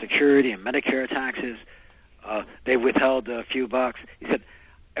Social Security and Medicare taxes. They withheld a few bucks. He said,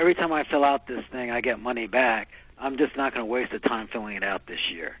 every time I fill out this thing, I get money back. I'm just not going to waste the time filling it out this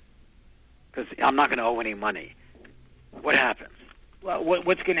year because I'm not going to owe any money. What happens? Well,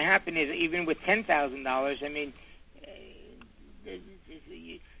 what's going to happen is even with $10,000, I mean,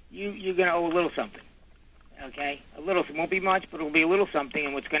 you're going to owe a little something. Okay, a little. It won't be much, but it'll be a little something.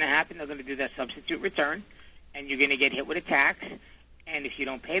 And what's going to happen? They're going to do that substitute return, and you're going to get hit with a tax. And if you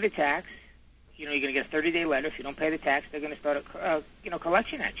don't pay the tax, you're going to get a 30-day letter. If you don't pay the tax, they're going to start a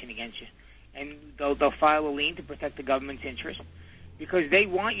collection action against you, and they'll file a lien to protect the government's interest because they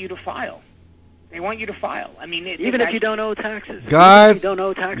want you to file. They want you to file. I mean, even if you don't owe taxes. Guys, don't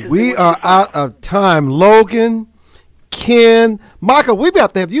owe taxes, we are out of time. Logan, Ken, Michael, we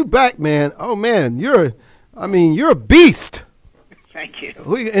have to have you back, man. Oh man, you're a beast. Thank you.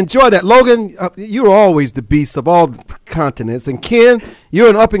 We enjoy that. Logan, you're always the beast of all continents. And Ken, you're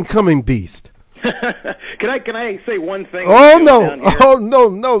an up-and-coming beast. Can I say one thing? Oh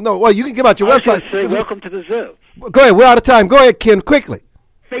no. Well, you can give out your website. Say welcome to the zoo. Go ahead. We're out of time. Go ahead, Ken, quickly.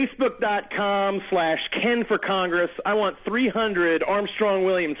 Facebook.com/Ken for Congress. I want 300 Armstrong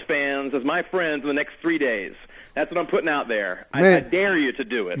Williams fans as my friends in the next 3 days. That's what I'm putting out there. I dare you to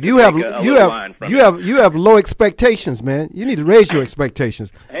do it. You have low expectations, man. You need to raise your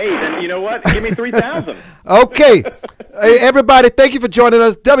expectations. Hey, then you know what? Give me 3,000. Okay. Hey, everybody, thank you for joining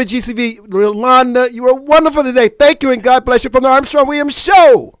us. WGCV, Rolanda, you were wonderful today. Thank you, and God bless you from the Armstrong Williams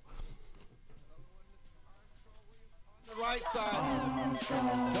Show.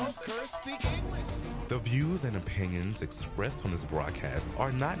 The views and opinions expressed on this broadcast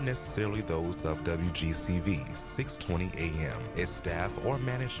are not necessarily those of WGCV 620 AM, its staff or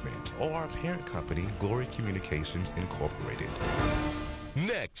management, or our parent company, Glory Communications Incorporated.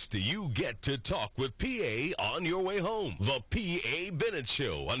 Next, you get to talk with PA on your way home. The P.A. Bennett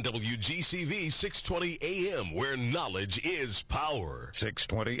Show on WGCV 620 AM, where knowledge is power.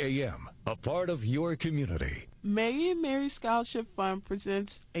 620 AM, a part of your community. Mary and Mary Scholarship Fund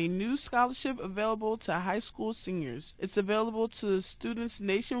presents a new scholarship available to high school seniors. It's available to students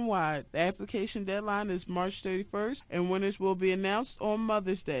nationwide. The application deadline is March 31st, and winners will be announced on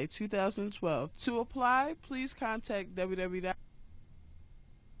Mother's Day 2012. To apply, please contact www